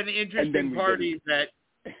an interesting party that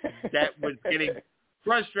was getting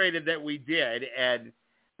frustrated that we did, and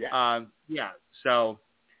so.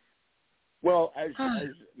 Well, as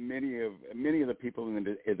many of the people in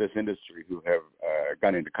this industry who have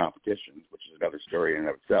gone into competitions, which is another story in and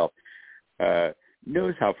of itself,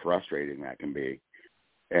 knows how frustrating that can be.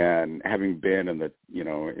 And having been in the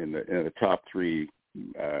top three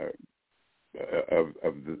of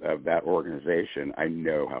that organization, I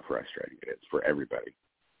know how frustrating it is for everybody.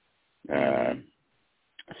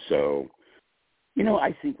 So,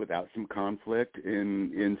 I think without some conflict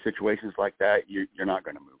in situations like that, you're not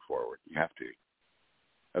going to move forward. You have to.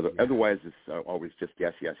 Otherwise, it's always just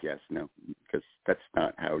yes, yes, yes, no, because that's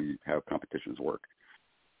not how competitions work.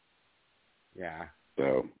 Yeah.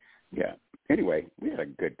 So, yeah. Anyway, we had a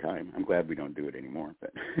good time. I'm glad we don't do it anymore.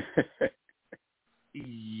 But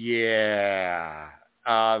yeah.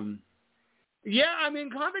 Yeah, I mean,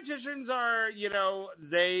 competitions are,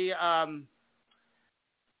 they,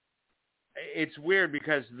 it's weird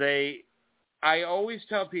because I always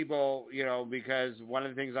tell people, because one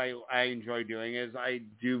of the things I enjoy doing is I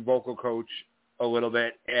do vocal coach a little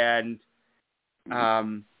bit, and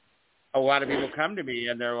a lot of people come to me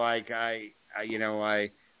and they're like, I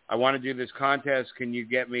want to do this contest. Can you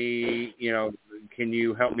get me, can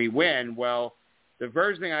you help me win? Well, the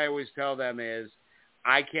first thing I always tell them is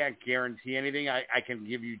I can't guarantee anything. I can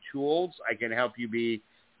give you tools. I can help you be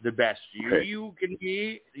the best you can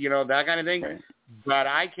be, that kind of thing. Right. But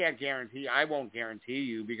I can't guarantee, I won't guarantee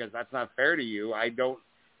you, because that's not fair to you. I don't,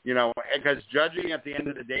 because judging at the end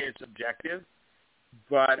of the day is subjective.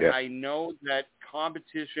 But I know that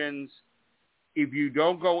competitions, if you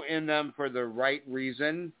don't go in them for the right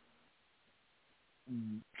reason,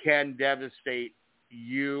 can devastate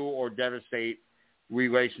you or devastate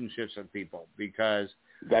relationships with people, because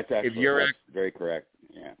that's very correct.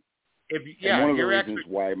 Yeah. And one of the reasons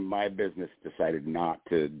why my business decided not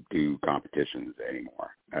to do competitions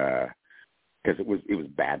anymore, because it was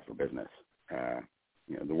bad for business.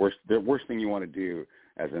 The worst thing you want to do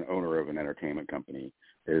as an owner of an entertainment company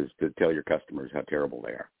is to tell your customers how terrible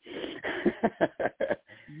they are.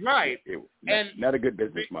 Right. Not a good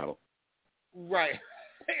business model. Right.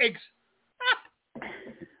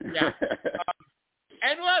 Yeah.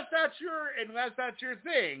 Unless that's your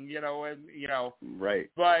thing, Right.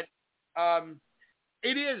 But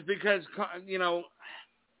it is, because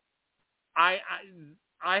I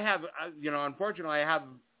have unfortunately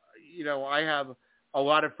I have a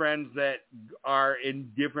lot of friends that are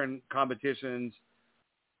in different competitions.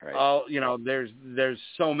 Right. There's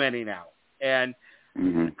so many now, and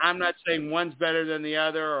I'm not saying one's better than the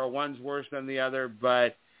other or one's worse than the other,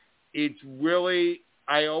 but it's really,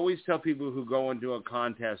 I always tell people who go into a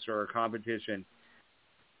contest or a competition,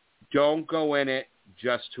 don't go in it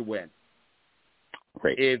just to win.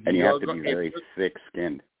 Right. And you have to be very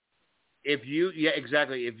thick-skinned. If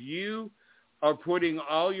you are putting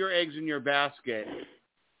all your eggs in your basket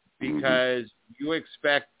because you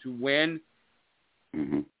expect to win,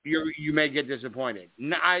 you may get disappointed.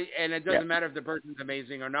 And it doesn't matter if the person's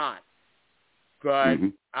amazing or not. But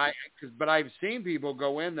but I've seen people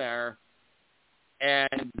go in there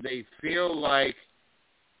and they feel like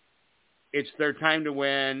it's their time to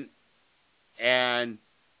win, and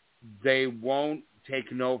they won't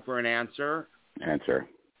take no for an answer.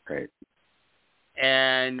 Right.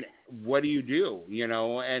 And what do you do?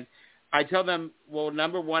 And I tell them, well,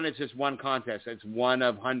 number one, it's just one contest. It's one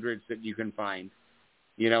of hundreds that you can find.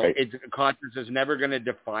 Right. A contest is never going to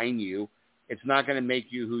define you. It's not going to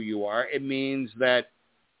make you who you are. It means that,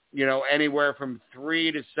 anywhere from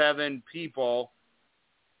 3 to 7 people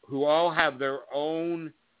who all have their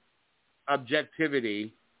own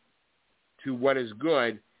objectivity to what is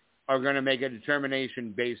good are going to make a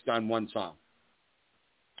determination based on one song.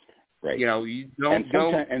 Right. You don't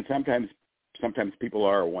and sometimes people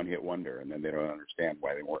are a one-hit wonder, and then they don't understand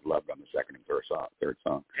why they weren't loved on the second and third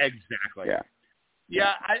song. Exactly. Yeah.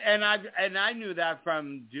 Yeah, I knew that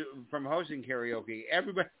from hosting karaoke.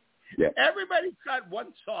 Everybody's got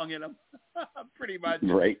one song in them, pretty much.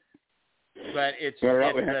 Right. But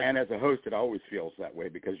and as a host, it always feels that way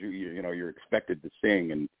because you're expected to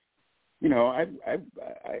sing, and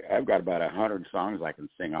I've got about 100 songs I can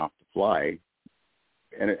sing off the fly,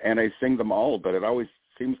 and I sing them all, but it always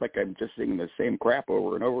seems like I'm just singing the same crap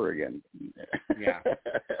over and over again. Yeah.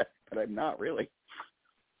 But I'm not really.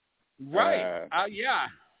 Right. Yeah.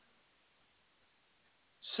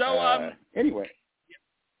 So anyway.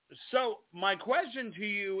 So my question to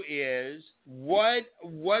you is, what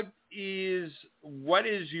is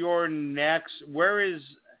your next? Where is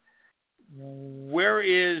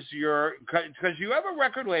your? Because you have a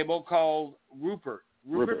record label called Rupert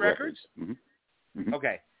Records. Mm-hmm. Mm-hmm.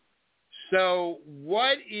 Okay. So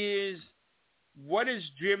what is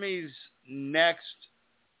Jimi's next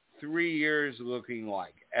 3 years looking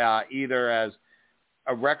like? Either as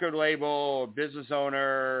a record label, a business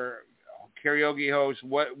owner, karaoke host.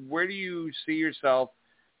 Where do you see yourself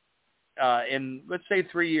in, let's say,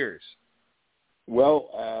 3 years?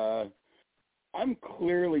 Well, I'm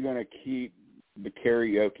clearly going to keep the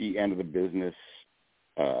karaoke end of the business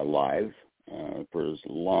alive for as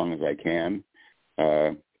long as I can.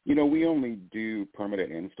 We only do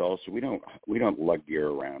permanent installs, so we don't lug gear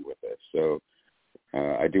around with us. So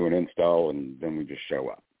I do an install, and then we just show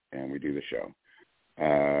up and we do the show.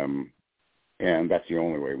 And that's the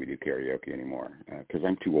only way we do karaoke anymore, because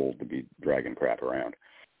I'm too old to be dragging crap around.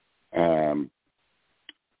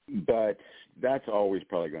 But that's always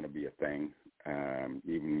probably going to be a thing.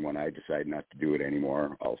 Even when I decide not to do it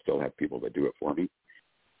anymore, I'll still have people that do it for me.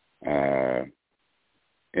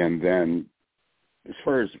 And then as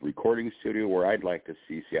far as recording studio, where I'd like to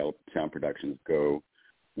see Sound Productions go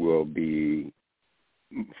will be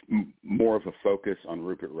more of a focus on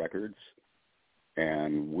Rupert Records.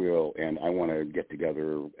 And I want to get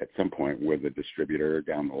together at some point with a distributor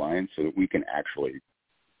down the line so that we can actually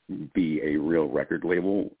be a real record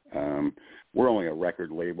label. We're only a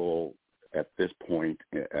record label at this point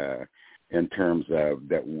in terms of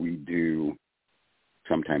that we do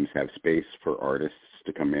sometimes have space for artists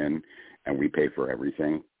to come in, and we pay for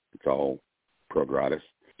everything. It's all pro gratis.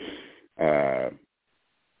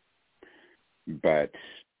 But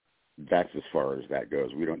that's as far as that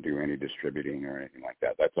goes. We don't do any distributing or anything like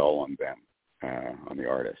that. That's all on them, on the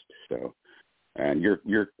artist. So, and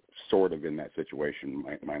you're sort of in that situation,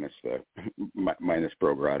 minus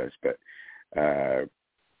pro gratis, but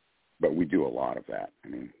we do a lot of that. I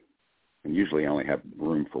mean, and usually I only have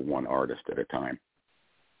room for one artist at a time.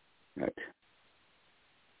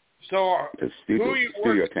 So, who are you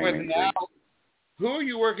working with now? Who are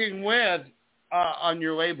you working with on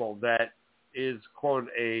your label that is, quote,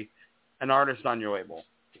 an artist on your label?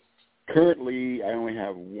 Currently, I only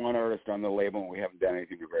have one artist on the label, and we haven't done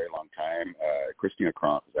anything in a very long time. Christina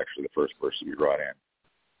Kronk is actually the first person we brought in.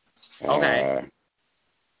 Okay.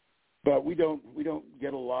 But we don't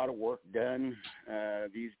get a lot of work done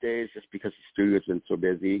these days just because the studio's been so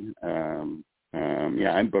busy.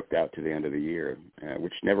 I'm booked out to the end of the year,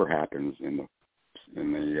 which never happens in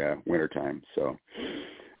the wintertime. So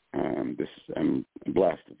I'm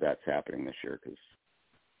blessed that that's happening this year because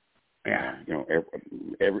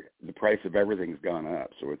the price of everything's gone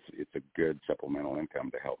up, so it's a good supplemental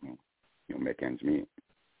income to help me make ends meet.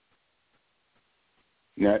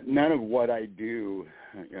 None of what I do,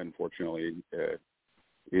 unfortunately,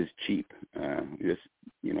 is cheap.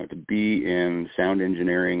 To be in sound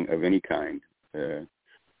engineering of any kind,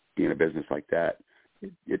 be in a business like that,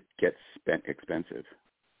 it gets expensive,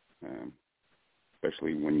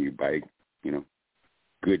 especially when you buy,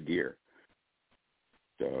 good gear.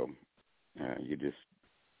 So you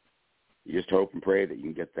just hope and pray that you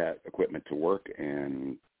can get that equipment to work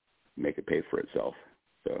and make it pay for itself.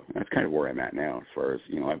 So that's kind of where I'm at now as far as,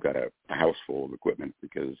 I've got a house full of equipment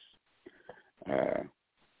because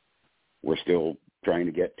we're still trying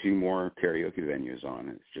to get 2 more karaoke venues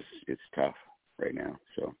on. It's tough right now.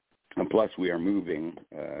 So, and plus we are moving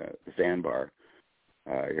the Sandbar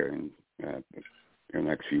here in the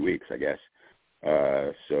next few weeks, I guess.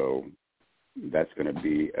 So that's going to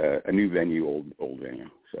be a new venue, old venue.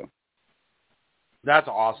 So that's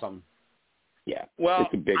awesome. Yeah. Well,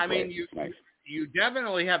 it's a big place. It's nice. You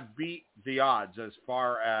definitely have beat the odds as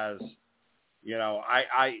far as,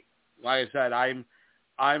 I like I said,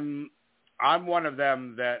 I'm one of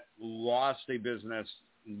them that lost a business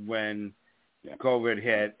when COVID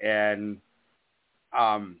hit, and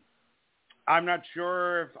I'm not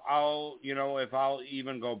sure if I'll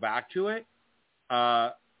even go back to it,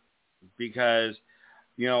 because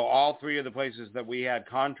all 3 of the places that we had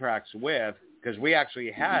contracts with because we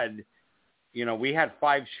actually had, we had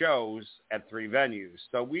 5 shows at 3 venues,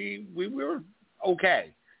 so we were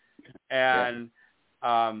okay, and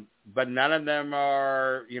but none of them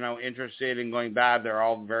are interested in going back. They're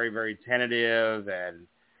all very, very tentative, and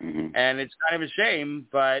it's kind of a shame,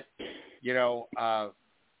 but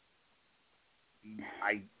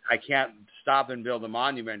I can't stop and build a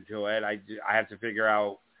monument to it. I have to figure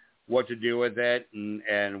out what to do with it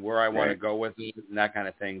and where I want to go with it and that kind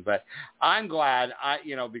of thing. But I'm glad,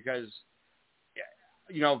 because,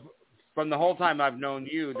 from the whole time I've known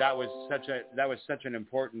you, that was such an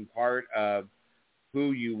important part of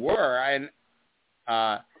who you were. And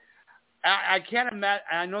I can't imagine,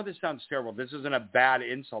 I know this sounds terrible. This isn't a bad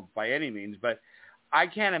insult by any means, but I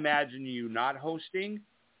can't imagine you not hosting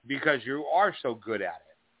because you are so good at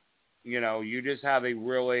it. You just have a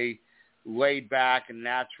really laid back and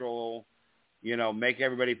natural, make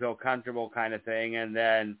everybody feel comfortable kind of thing. And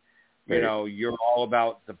then, you're all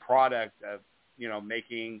about the product of,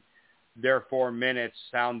 making their 4 minutes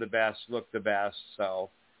sound the best, look the best. So,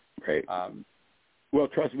 well,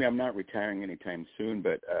 trust me, I'm not retiring anytime soon,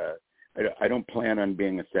 but I don't plan on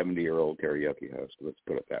being a 70-year-old karaoke host. Let's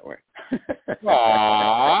put it that way.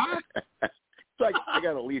 Aww. So I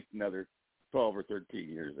got at least another 12 or 13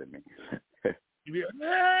 years in me.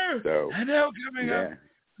 So, I know coming up.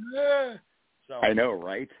 So, I know,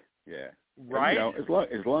 right? Yeah. Right. As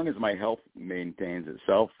long as my health maintains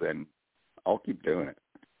itself, then I'll keep doing it.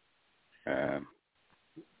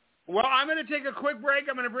 Well, I'm going to take a quick break.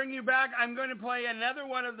 I'm going to bring you back. I'm going to play another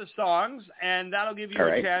one of the songs, and that'll give you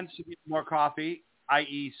a chance to get more coffee,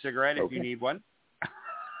 i.e. cigarette, if you need one.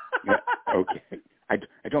 Okay. I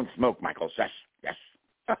don't smoke, Michael. Yes.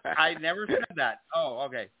 I never said that. Oh,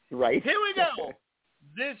 okay. Right. Here we go.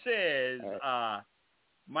 This is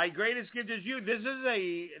My Greatest Gift Is You. This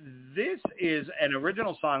is an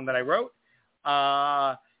original song that I wrote,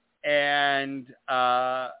 and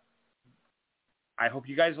I hope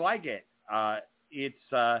you guys like it.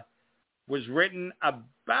 It's was written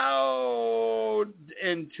about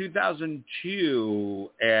in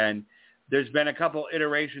 2002, and there's been a couple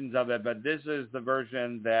iterations of it, but this is the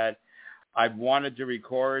version that I've wanted to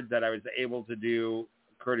record that I was able to do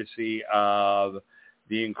courtesy of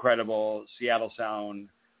the incredible Seattle Sound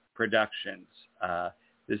Productions.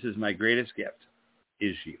 This is My Greatest Gift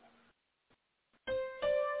Is You.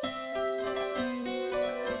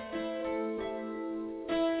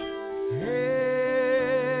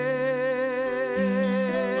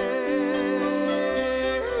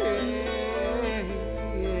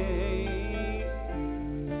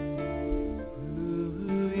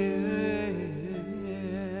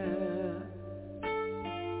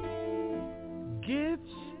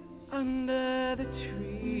 Under the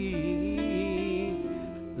tree,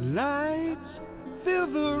 lights fill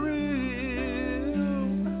the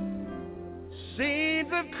room,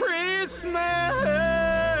 scenes of Christmas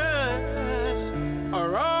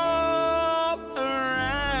are all around,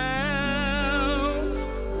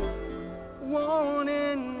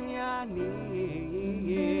 wanting you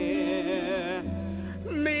near,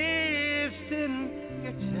 missing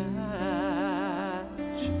your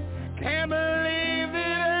touch, can't believe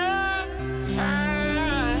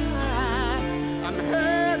I'm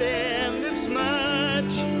hurting this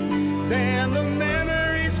much. Then the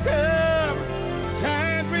memories come,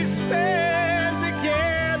 times we spend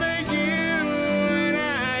together, you and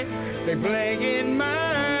I, they blank in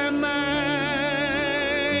my mind.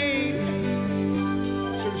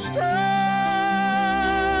 So stop,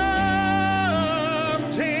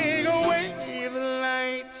 take away the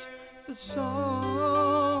lights, the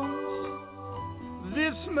songs.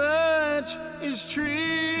 This much is true.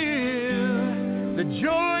 The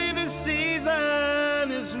joy of the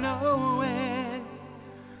season is knowing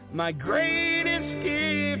my greatest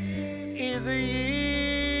gift is you.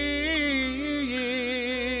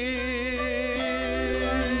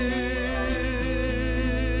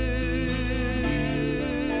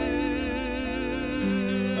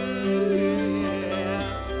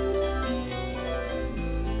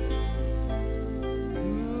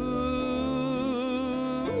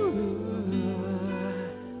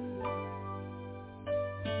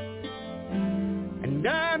 And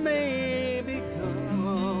I may be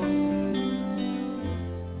gone.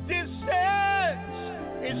 Distance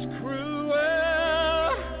is cruel.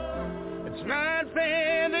 It's not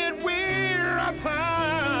fair that we're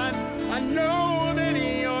apart. I know that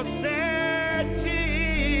you're sad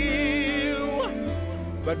too,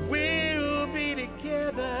 but we'll be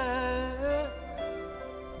together.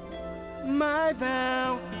 My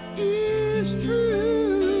vow is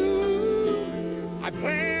true. I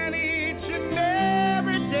plan each and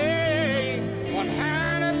every day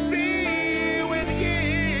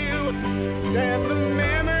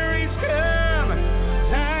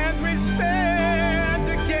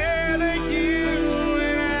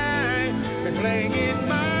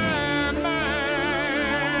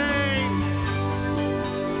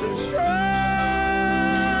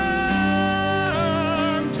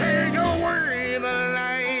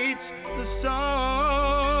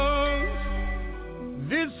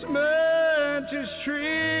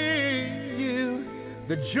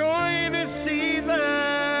The joy this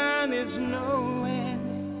season is knowing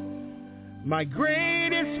my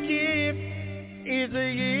greatest gift is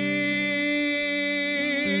a year.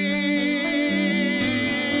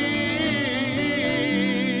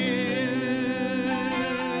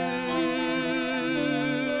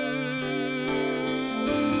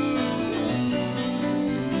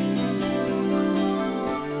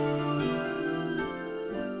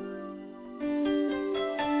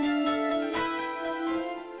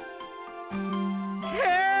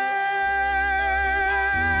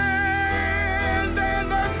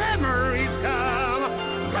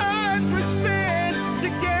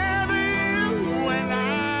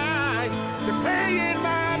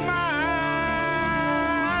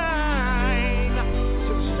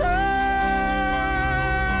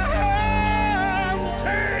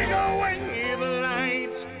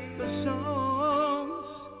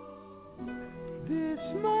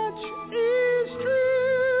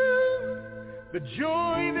 The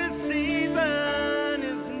joy this season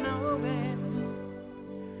is knowing.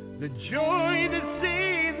 The joy this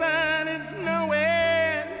season is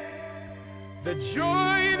knowing. The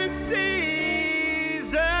joy this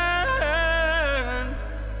season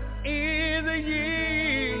is a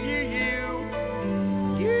you.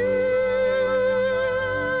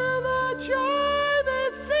 The joy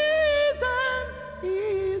this season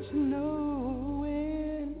is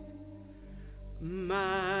knowing.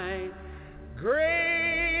 My greatest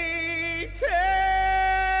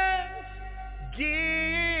gift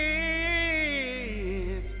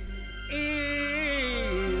is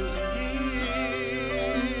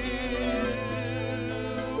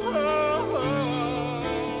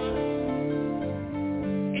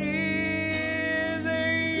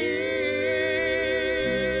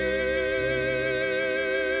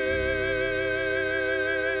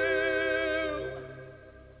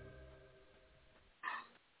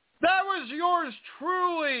That was yours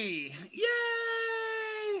truly.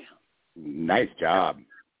 Yay! Nice job.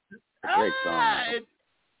 Great song.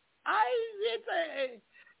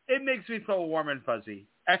 It makes me feel warm and fuzzy.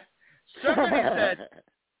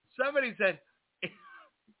 Somebody said,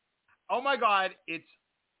 oh my God,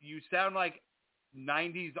 you sound like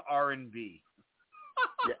 90s R&B.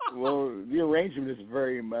 Yeah, well, the arrangement is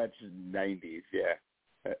very much 90s, yeah.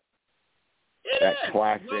 That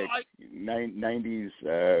classic 90s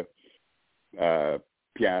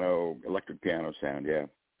piano, electric piano sound, yeah.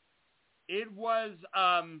 It was,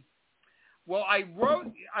 well, I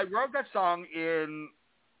wrote that song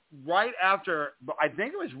right after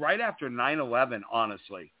 9/11,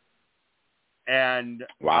 honestly. And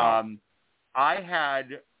wow. I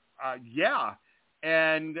had,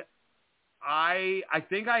 and I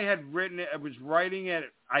think I had written it,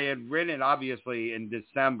 I had written it obviously in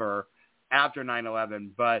December after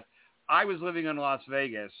 9/11, but I was living in Las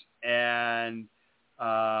Vegas, and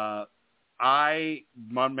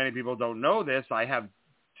many people don't know this, I have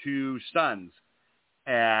 2 sons,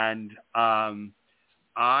 and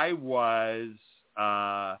I was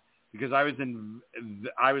because I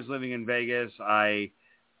was living in Vegas, my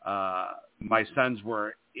sons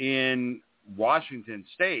were in Washington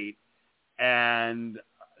State, and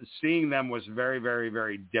seeing them was very, very,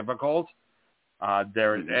 very difficult.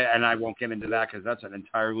 And I won't get into that because that's an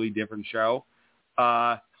entirely different show.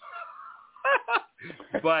 But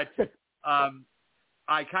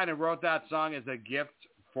I kind of wrote that song as a gift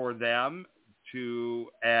for them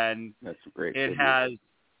and that's great. It has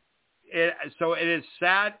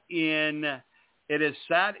sat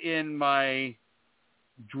in my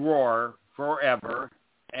drawer forever,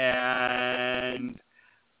 and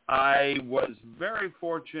I was very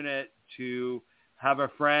fortunate to have a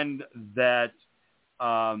friend that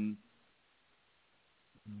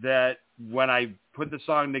when I put the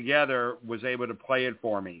song together was able to play it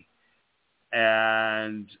for me.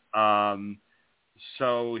 And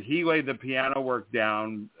so he laid the piano work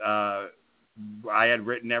down. I had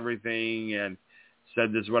written everything and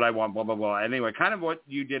said, this is what I want, blah, blah, blah. Anyway, kind of what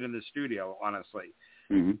you did in the studio, honestly.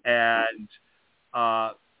 Mm-hmm. And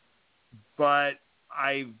but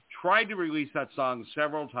I've tried to release that song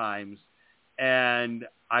several times, and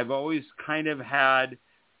I've always kind of had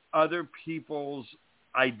other people's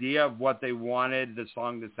idea of what they wanted the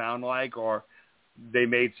song to sound like, or they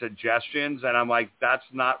made suggestions, and I'm like, that's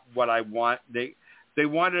not what I want. They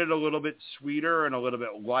wanted it a little bit sweeter and a little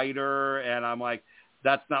bit lighter, and I'm like,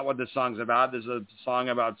 that's not what the song's about. This is a song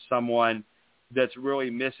about someone that's really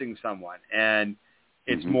missing someone, and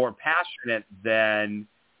it's more passionate than,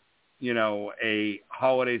 a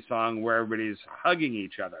holiday song where everybody's hugging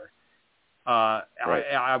each other. Right.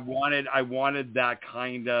 I wanted that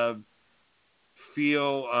kind of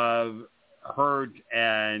feel of hurt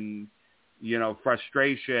and,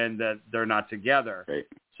 frustration that they're not together. Right.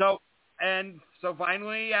 So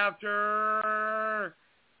finally, after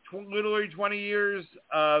literally 20 years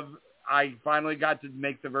I finally got to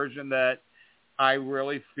make the version that I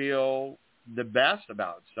really feel the best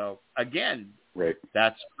about. So again, right.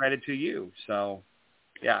 That's credit to you. So,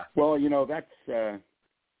 yeah. Well, that's as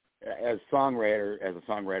a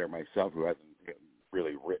songwriter myself, who hasn't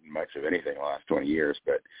really written much of anything the last 20 years,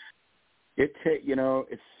 but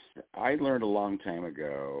I learned a long time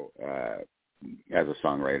ago as a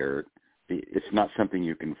songwriter, it's not something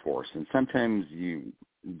you can force. And sometimes you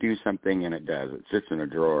do something and it does. It sits in a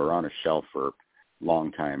drawer or on a shelf for a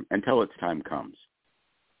long time until its time comes.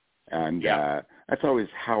 And that's always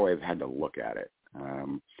how I've had to look at it.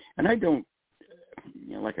 And I don't,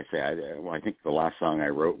 like I say, I think the last song I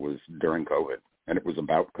wrote was during COVID, and it was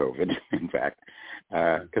about COVID, in fact,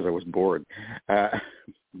 because I was bored.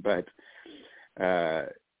 But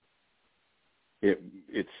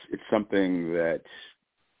it's something that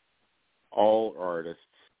all artists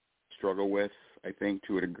struggle with, I think,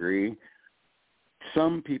 to a degree.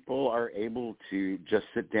 Some people are able to just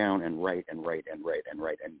sit down and write and write and write and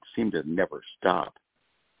write and seem to never stop.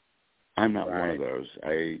 I'm not one of those.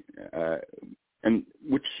 And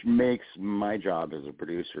which makes my job as a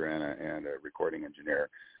producer and a recording engineer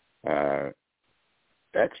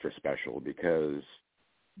extra special, because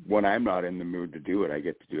when I'm not in the mood to do it, I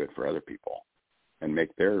get to do it for other people and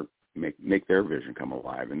make their vision come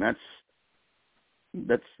alive. And that's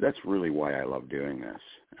really why I love doing this.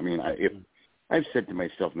 I mean, I've said to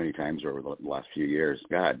myself many times over the last few years,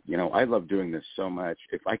 God, I love doing this so much.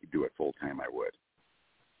 If I could do it full time, I would.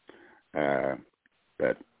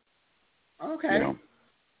 But okay,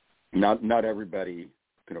 not everybody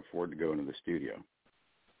can afford to go into the studio.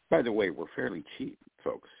 By the way, we're fairly cheap,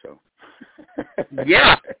 folks. So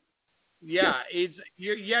yeah, it's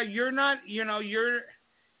you're not you're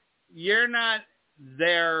not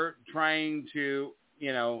there trying to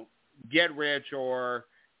get rich or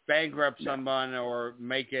bankrupt someone or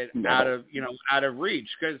make it out of reach,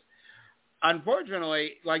 because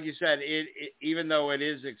unfortunately, like you said, even though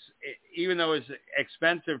it's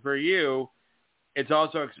expensive for you, it's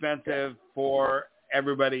also expensive for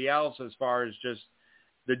everybody else as far as just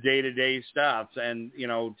the day-to-day stuff. And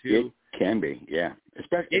it can be, yeah,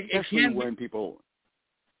 especially when people,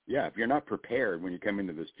 if you're not prepared when you come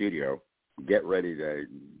into the studio, get ready to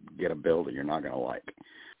get a bill that you're not going to like.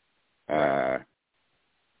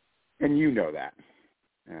 And that.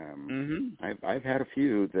 I've had a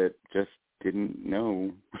few that just didn't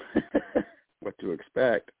know what to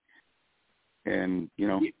expect. And,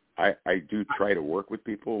 I do try to work with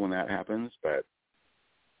people when that happens, but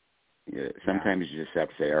sometimes you just have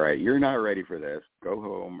to say, all right, you're not ready for this. Go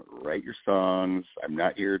home, write your songs. I'm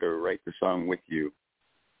not here to write the song with you.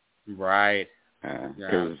 Right.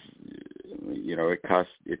 Because,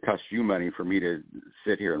 it costs you money for me to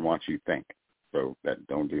sit here and watch you think. So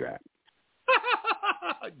don't do that.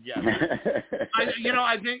 Yes.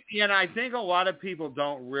 I think a lot of people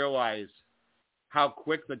don't realize how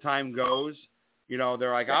quick the time goes.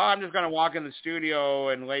 They're like, I'm just going to walk in the studio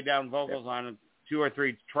and lay down vocals on 2 or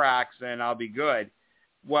 3 tracks and I'll be good.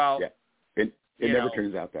 Well, it never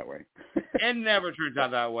turns out that way. It never turns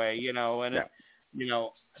out that way,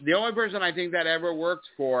 the only person I think that ever worked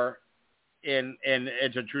for, and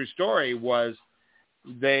it's a true story, was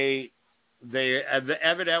they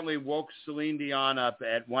evidently woke Celine Dion up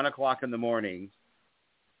at 1:00 in the morning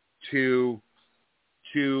to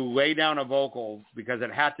lay down a vocal, because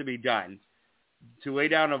it had to be done, to lay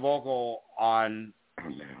down a vocal on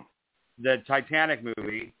the Titanic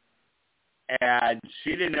movie. And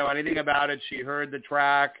she didn't know anything about it. She heard the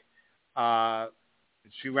track.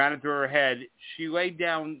 She ran it through her head. She laid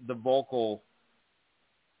down the vocal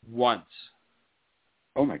once.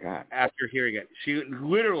 Oh, my God. After hearing it. She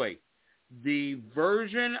literally, the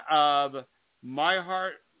version of My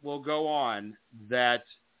Heart Will Go On that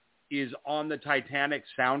is on the Titanic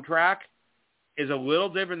soundtrack is a little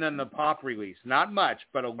different than the pop release. Not much,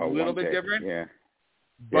 but a little bit different. Yeah.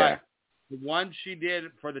 But the one she did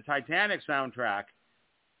for the Titanic soundtrack,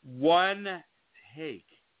 one take.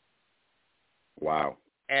 Wow.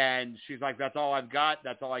 And she's like, that's all I've got.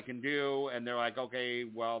 That's all I can do. And they're like, okay,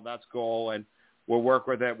 well, that's cool. And we'll work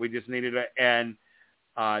with it. We just needed it. And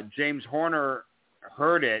James Horner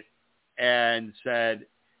heard it and said,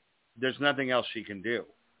 there's nothing else she can do.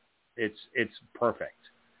 It's perfect.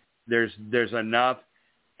 There's enough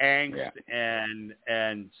angst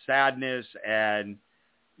and sadness and,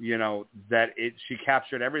 that she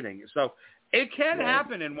captured everything. So it can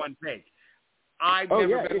happen in one take. I've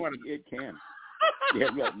never been one of them. It can. Yeah,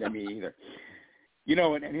 not me either. You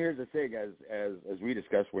know, and here's the thing, as we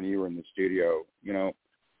discussed when you were in the studio, you know,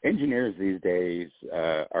 engineers these days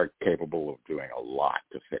are capable of doing a lot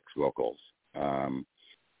to fix vocals.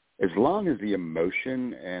 As long as the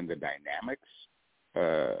emotion and the dynamics,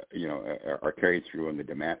 you know, are carried through in the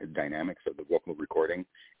dynamics of the vocal recording,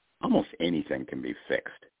 almost anything can be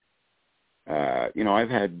fixed. You know, I've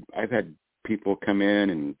had people come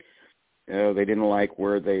in and they didn't like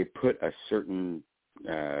where they put a certain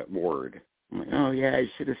word. I'm like, oh yeah,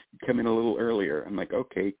 I should have come in a little earlier. I'm like,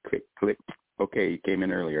 okay, click. Okay, you came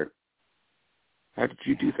in earlier. How did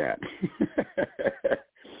you do that?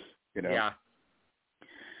 You know. Yeah.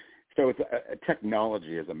 So it's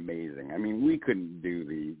technology is amazing. I mean, we couldn't do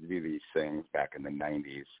these things back in the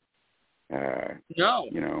 90s. No.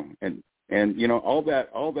 You know, and you know all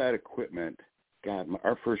that equipment. God,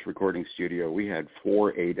 our first recording studio, we had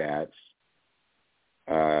 4 ADATs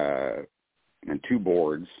and 2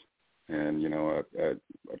 boards, and you know a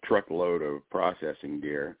truckload of processing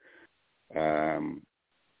gear. And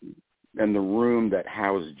the room that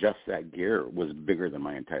housed just that gear was bigger than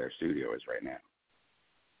my entire studio is right now.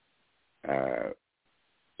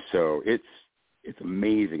 So it's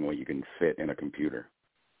amazing what you can fit in a computer,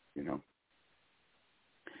 you know.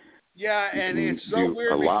 Yeah, and it's so do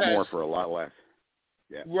weird a lot because, more for a lot less.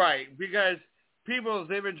 Yeah. Right, because people's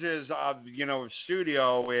images of, you know,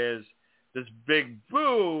 studio is this big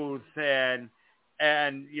booth and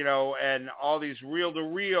you know, and all these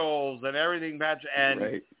reel-to-reels and everything, and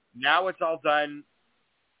right. Now it's all done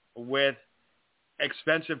with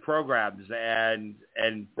expensive programs and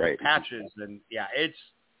right. patches, and it's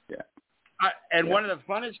and one of the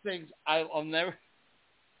funnest things I'll never.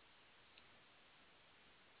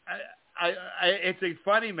 It's a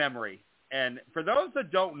funny memory, and for those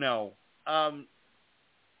that don't know,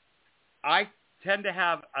 I tend to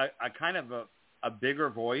have a kind of a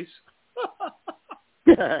bigger voice.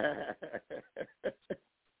 No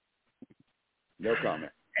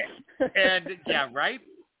comment. And yeah, right.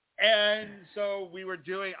 And so we were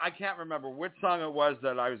doing. I can't remember which song it was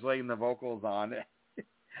that I was laying the vocals on.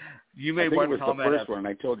 You made one comment. The first one.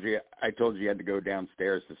 I told you you had to go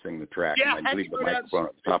downstairs to sing the track. Yeah, and I'd leave the microphone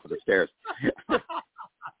at the top of the stairs.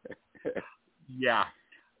 Yeah,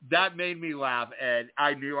 that made me laugh, and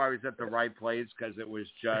I knew I was at the right place because it was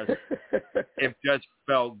just it just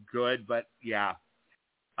felt good. But yeah,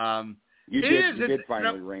 you did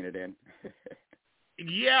finally rein it in.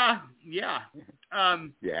 Yeah. You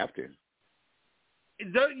have to.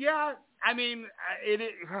 I mean,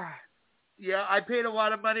 I paid a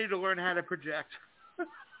lot of money to learn how to project.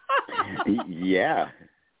 Yeah.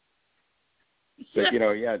 But, you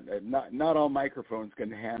know, not all microphones can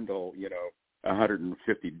handle, you know,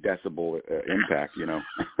 150 decibel impact, you know.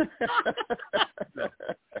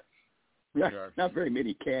 Not very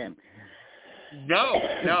many can.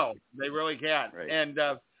 No, they really can't. Right. And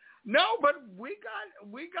no, but we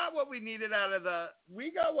got what we needed out of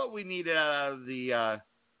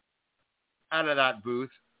that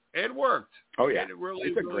booth. It worked. Oh yeah, it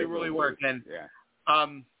really worked. And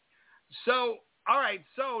so all right.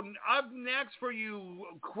 So up next for you,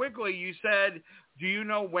 quickly, you said, do you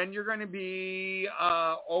know when you're going to be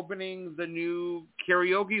opening the new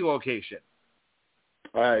karaoke location?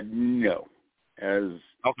 No. If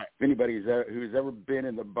anybody who's ever been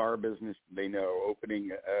in the bar business, they know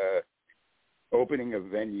opening a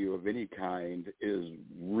venue of any kind is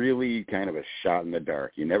really kind of a shot in the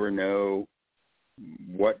dark. You never know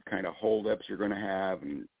what kind of holdups you're going to have,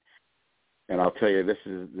 and I'll tell you, this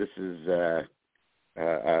is a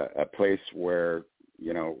place where,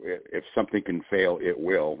 you know, if something can fail, it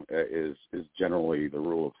will is generally the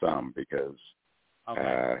rule of thumb, because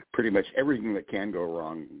pretty much everything that can go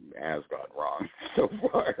wrong has gone wrong so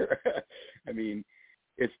far. I mean,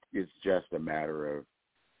 it's just a matter of,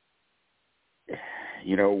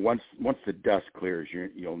 you know, once the dust clears,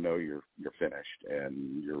 you'll know you're finished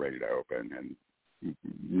and you're ready to open, and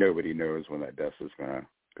nobody knows when that dust is gonna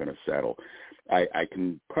settle. I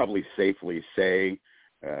can probably safely say,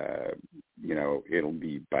 you know, it'll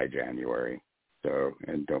be by January. So,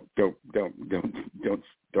 and don't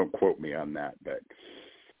quote me on that, but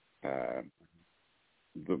the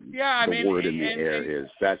word in the air is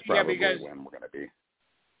that's probably when we're going to be.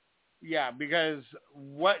 Yeah, because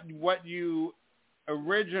what you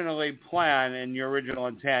originally plan and your original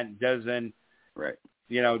intent doesn't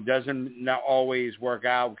not always work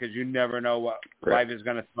out, because you never know what life is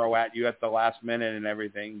going to throw at you at the last minute and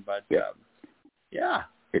everything. But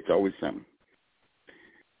it's always something.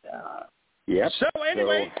 Yeah. So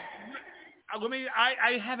anyway,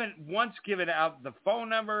 I haven't once given out the phone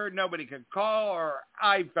number. Nobody could call, or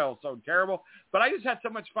I felt so terrible. But I just had so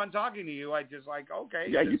much fun talking to you. I just okay.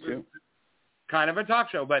 Yeah, you too. Kind of a talk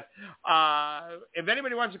show. But if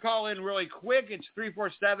anybody wants to call in really quick, it's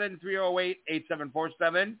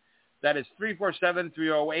 347-308-8747. That is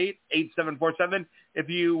 347-308-8747. If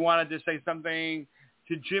you wanted to say something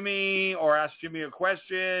to Jimi or ask Jimi a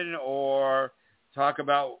question or talk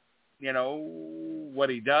about, what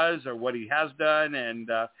he does or what he has done. And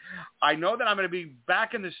I know that I'm going to be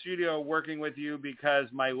back in the studio working with you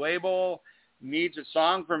because my label needs a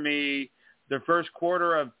song for me the first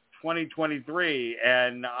quarter of 2023,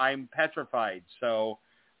 and I'm petrified. So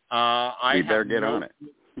you better get on it.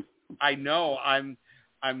 I know. I'm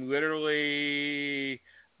literally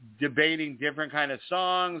debating different kind of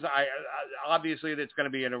songs. Obviously that's going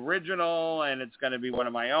to be an original and it's going to be one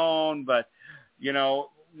of my own, but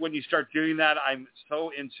when you start doing that, I'm so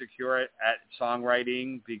insecure at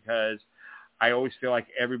songwriting because I always feel like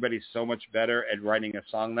everybody's so much better at writing a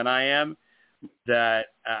song than I am that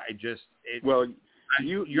you're at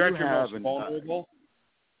your most vulnerable.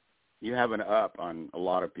 You have an up on a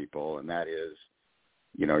lot of people, and that is,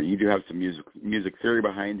 you do have some music theory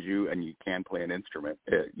behind you, and you can play an instrument.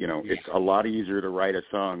 It's a lot easier to write a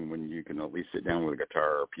song when you can at least sit down with a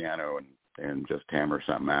guitar or a piano and just hammer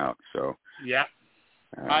something out. So yeah.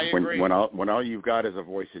 I agree. When all you've got is a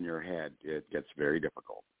voice in your head, it gets very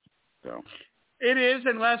difficult. So it is,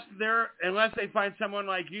 unless they find someone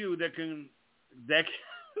like you that can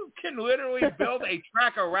literally build a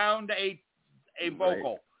track around a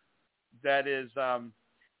vocal. Right. That is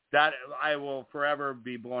that I will forever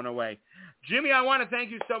be blown away. Jimi, I want to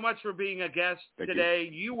thank you so much for being a guest today.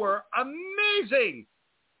 You were amazing.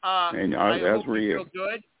 And as were you. Feel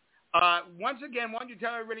good. Once again, why don't you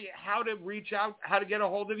tell everybody how to reach out, how to get a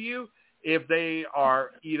hold of you if they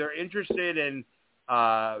are either interested in,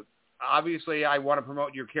 obviously I want to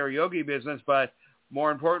promote your karaoke business, but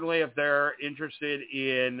more importantly, if they're interested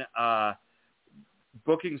in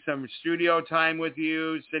booking some studio time with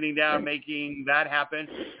you, sitting down, making that happen,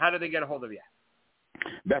 how do they get a hold of you?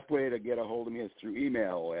 Best way to get a hold of me is through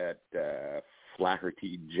email at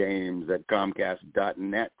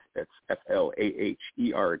flahertyjames@comcast.net. That's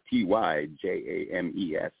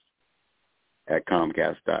FLAHERTYJAMES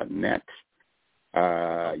 @comcast.net.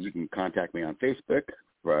 You can contact me on Facebook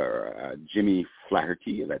for Jimi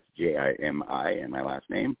Flaherty. That's Jimi and my last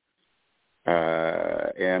name.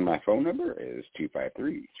 And my phone number is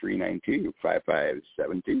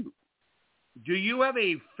 253-392-5572. Do you have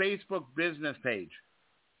a Facebook business page?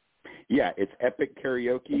 Yeah, it's Epic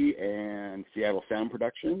Karaoke and Seattle Sound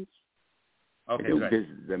Productions. Okay, I don't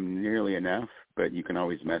visit them nearly enough, but you can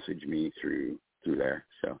always message me through there.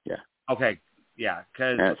 So yeah. Okay, yeah,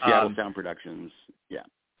 because Seattle Sound Productions. Yeah,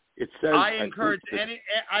 it says. I encourage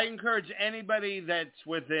anybody that's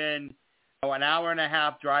within an hour and a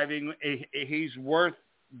half driving. He's worth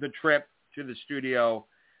the trip to the studio,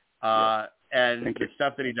 and the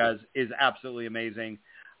stuff that he does is absolutely amazing.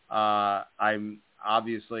 I'm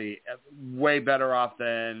obviously way better off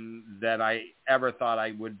than I ever thought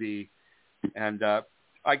I would be. And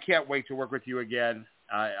I can't wait to work with you again.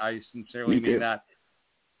 I sincerely mean that.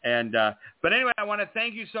 And but anyway, I want to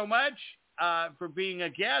thank you so much for being a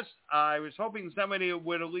guest. I was hoping somebody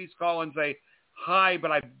would at least call and say hi, but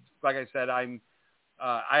like I said, I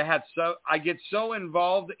get so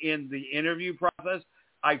involved in the interview process,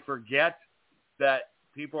 I forget that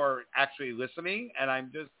people are actually listening, and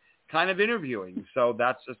I'm just kind of interviewing. So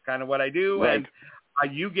that's just kind of what I do. Right. And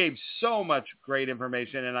you gave so much great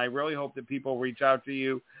information, and I really hope that people reach out to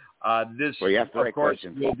you. This, well, you asked the of right course,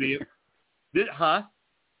 questions. will be... Huh?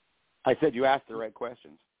 I said you asked the right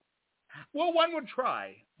questions. Well, one would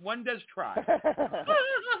try. One does try.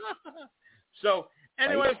 So,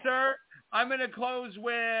 anyway, sir, I'm going to close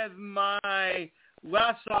with my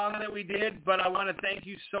last song that we did, but I want to thank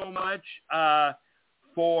you so much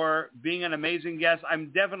for being an amazing guest.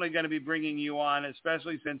 I'm definitely going to be bringing you on,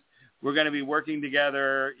 especially since we're going to be working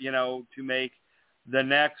together, to make the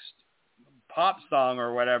next pop song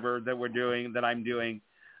or whatever that I'm doing,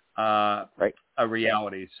 a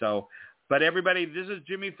reality. So, but everybody, this is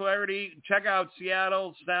Jimi Flaherty. Check out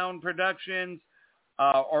Seattle Sound Productions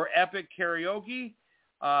or Epic Karaoke.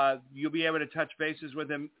 You'll be able to touch bases with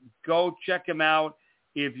him. Go check him out.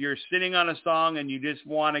 If you're sitting on a song and you just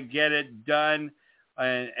want to get it done,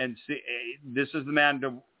 and see, this is the man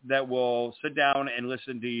that will sit down and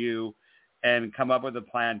listen to you and come up with a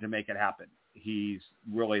plan to make it happen. He's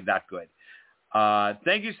really that good.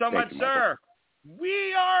 Thank you so much, sir.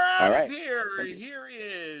 We are out of here. Here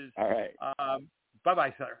is... All right.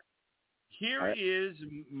 Bye-bye, sir. Here is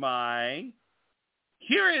my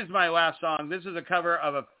Here is my last song. This is a cover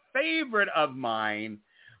of a favorite of mine.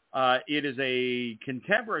 It is a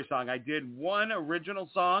contemporary song. I did one original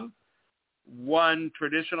song, one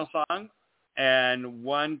traditional song, and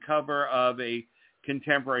one cover of a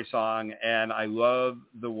contemporary song, and I love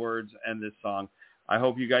the words and this song. I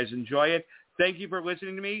hope you guys enjoy it. Thank you for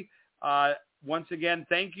listening to me. Once again,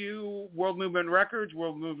 thank you, World Movement Records,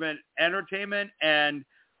 World Movement Entertainment, and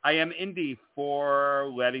I Am Indie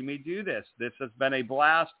for letting me do this. This has been a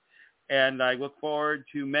blast, and I look forward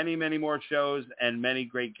to many, many more shows and many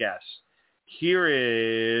great guests. Here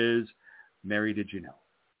is Mary, Did You Know?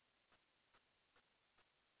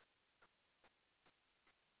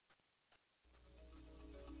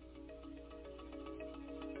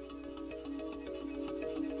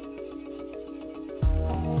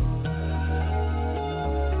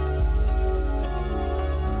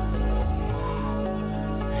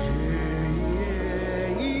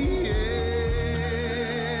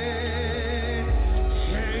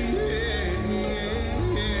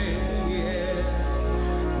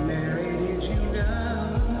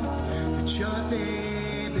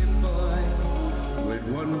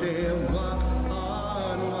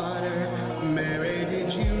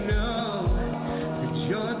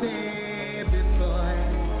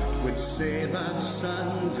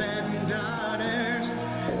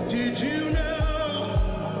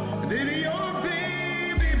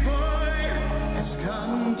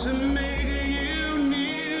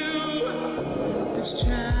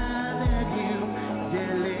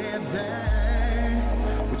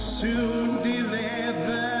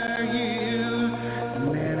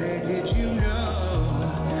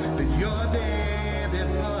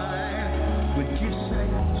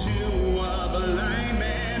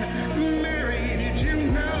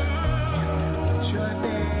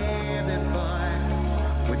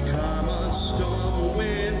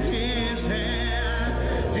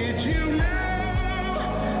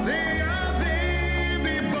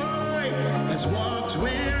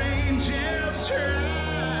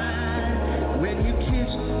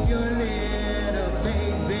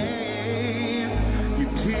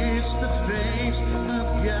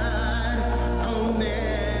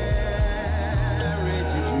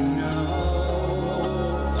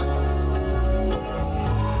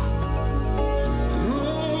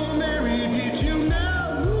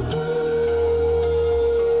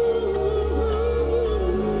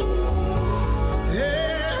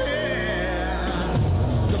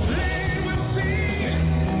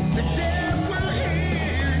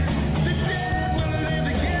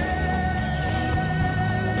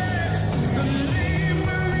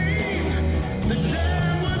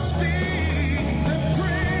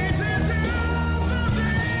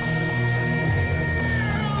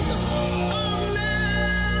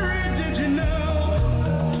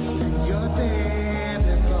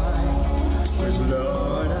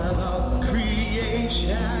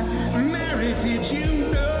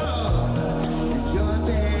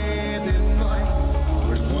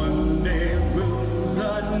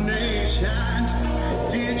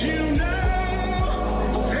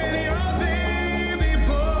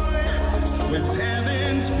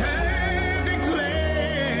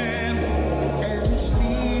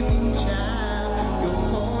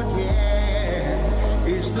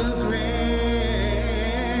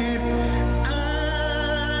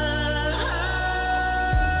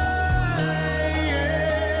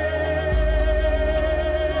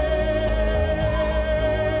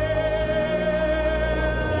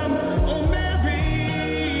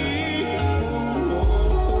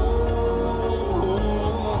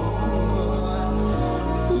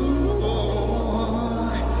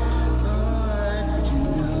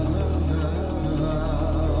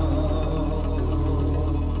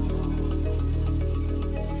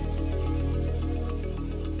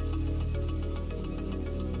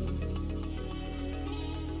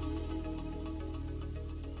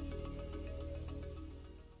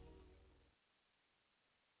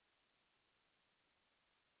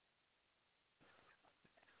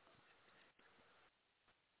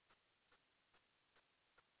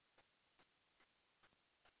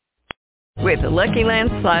 With the Lucky Land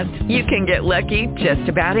Slots, you can get lucky just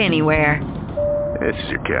about anywhere. This is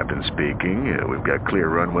your captain speaking. We've got clear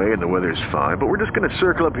runway and the weather's fine, but we're just going to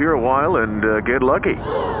circle up here a while and get lucky.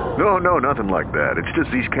 No, nothing like that. It's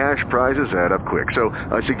just these cash prizes add up quick. So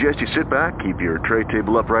I suggest you sit back, keep your tray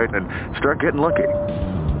table upright, and start getting lucky.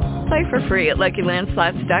 Play for free at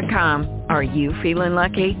LuckyLandSlots.com. Are you feeling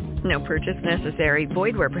lucky? No purchase necessary.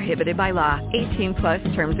 Void where prohibited by law.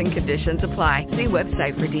 18+ terms and conditions apply. See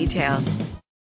website for details.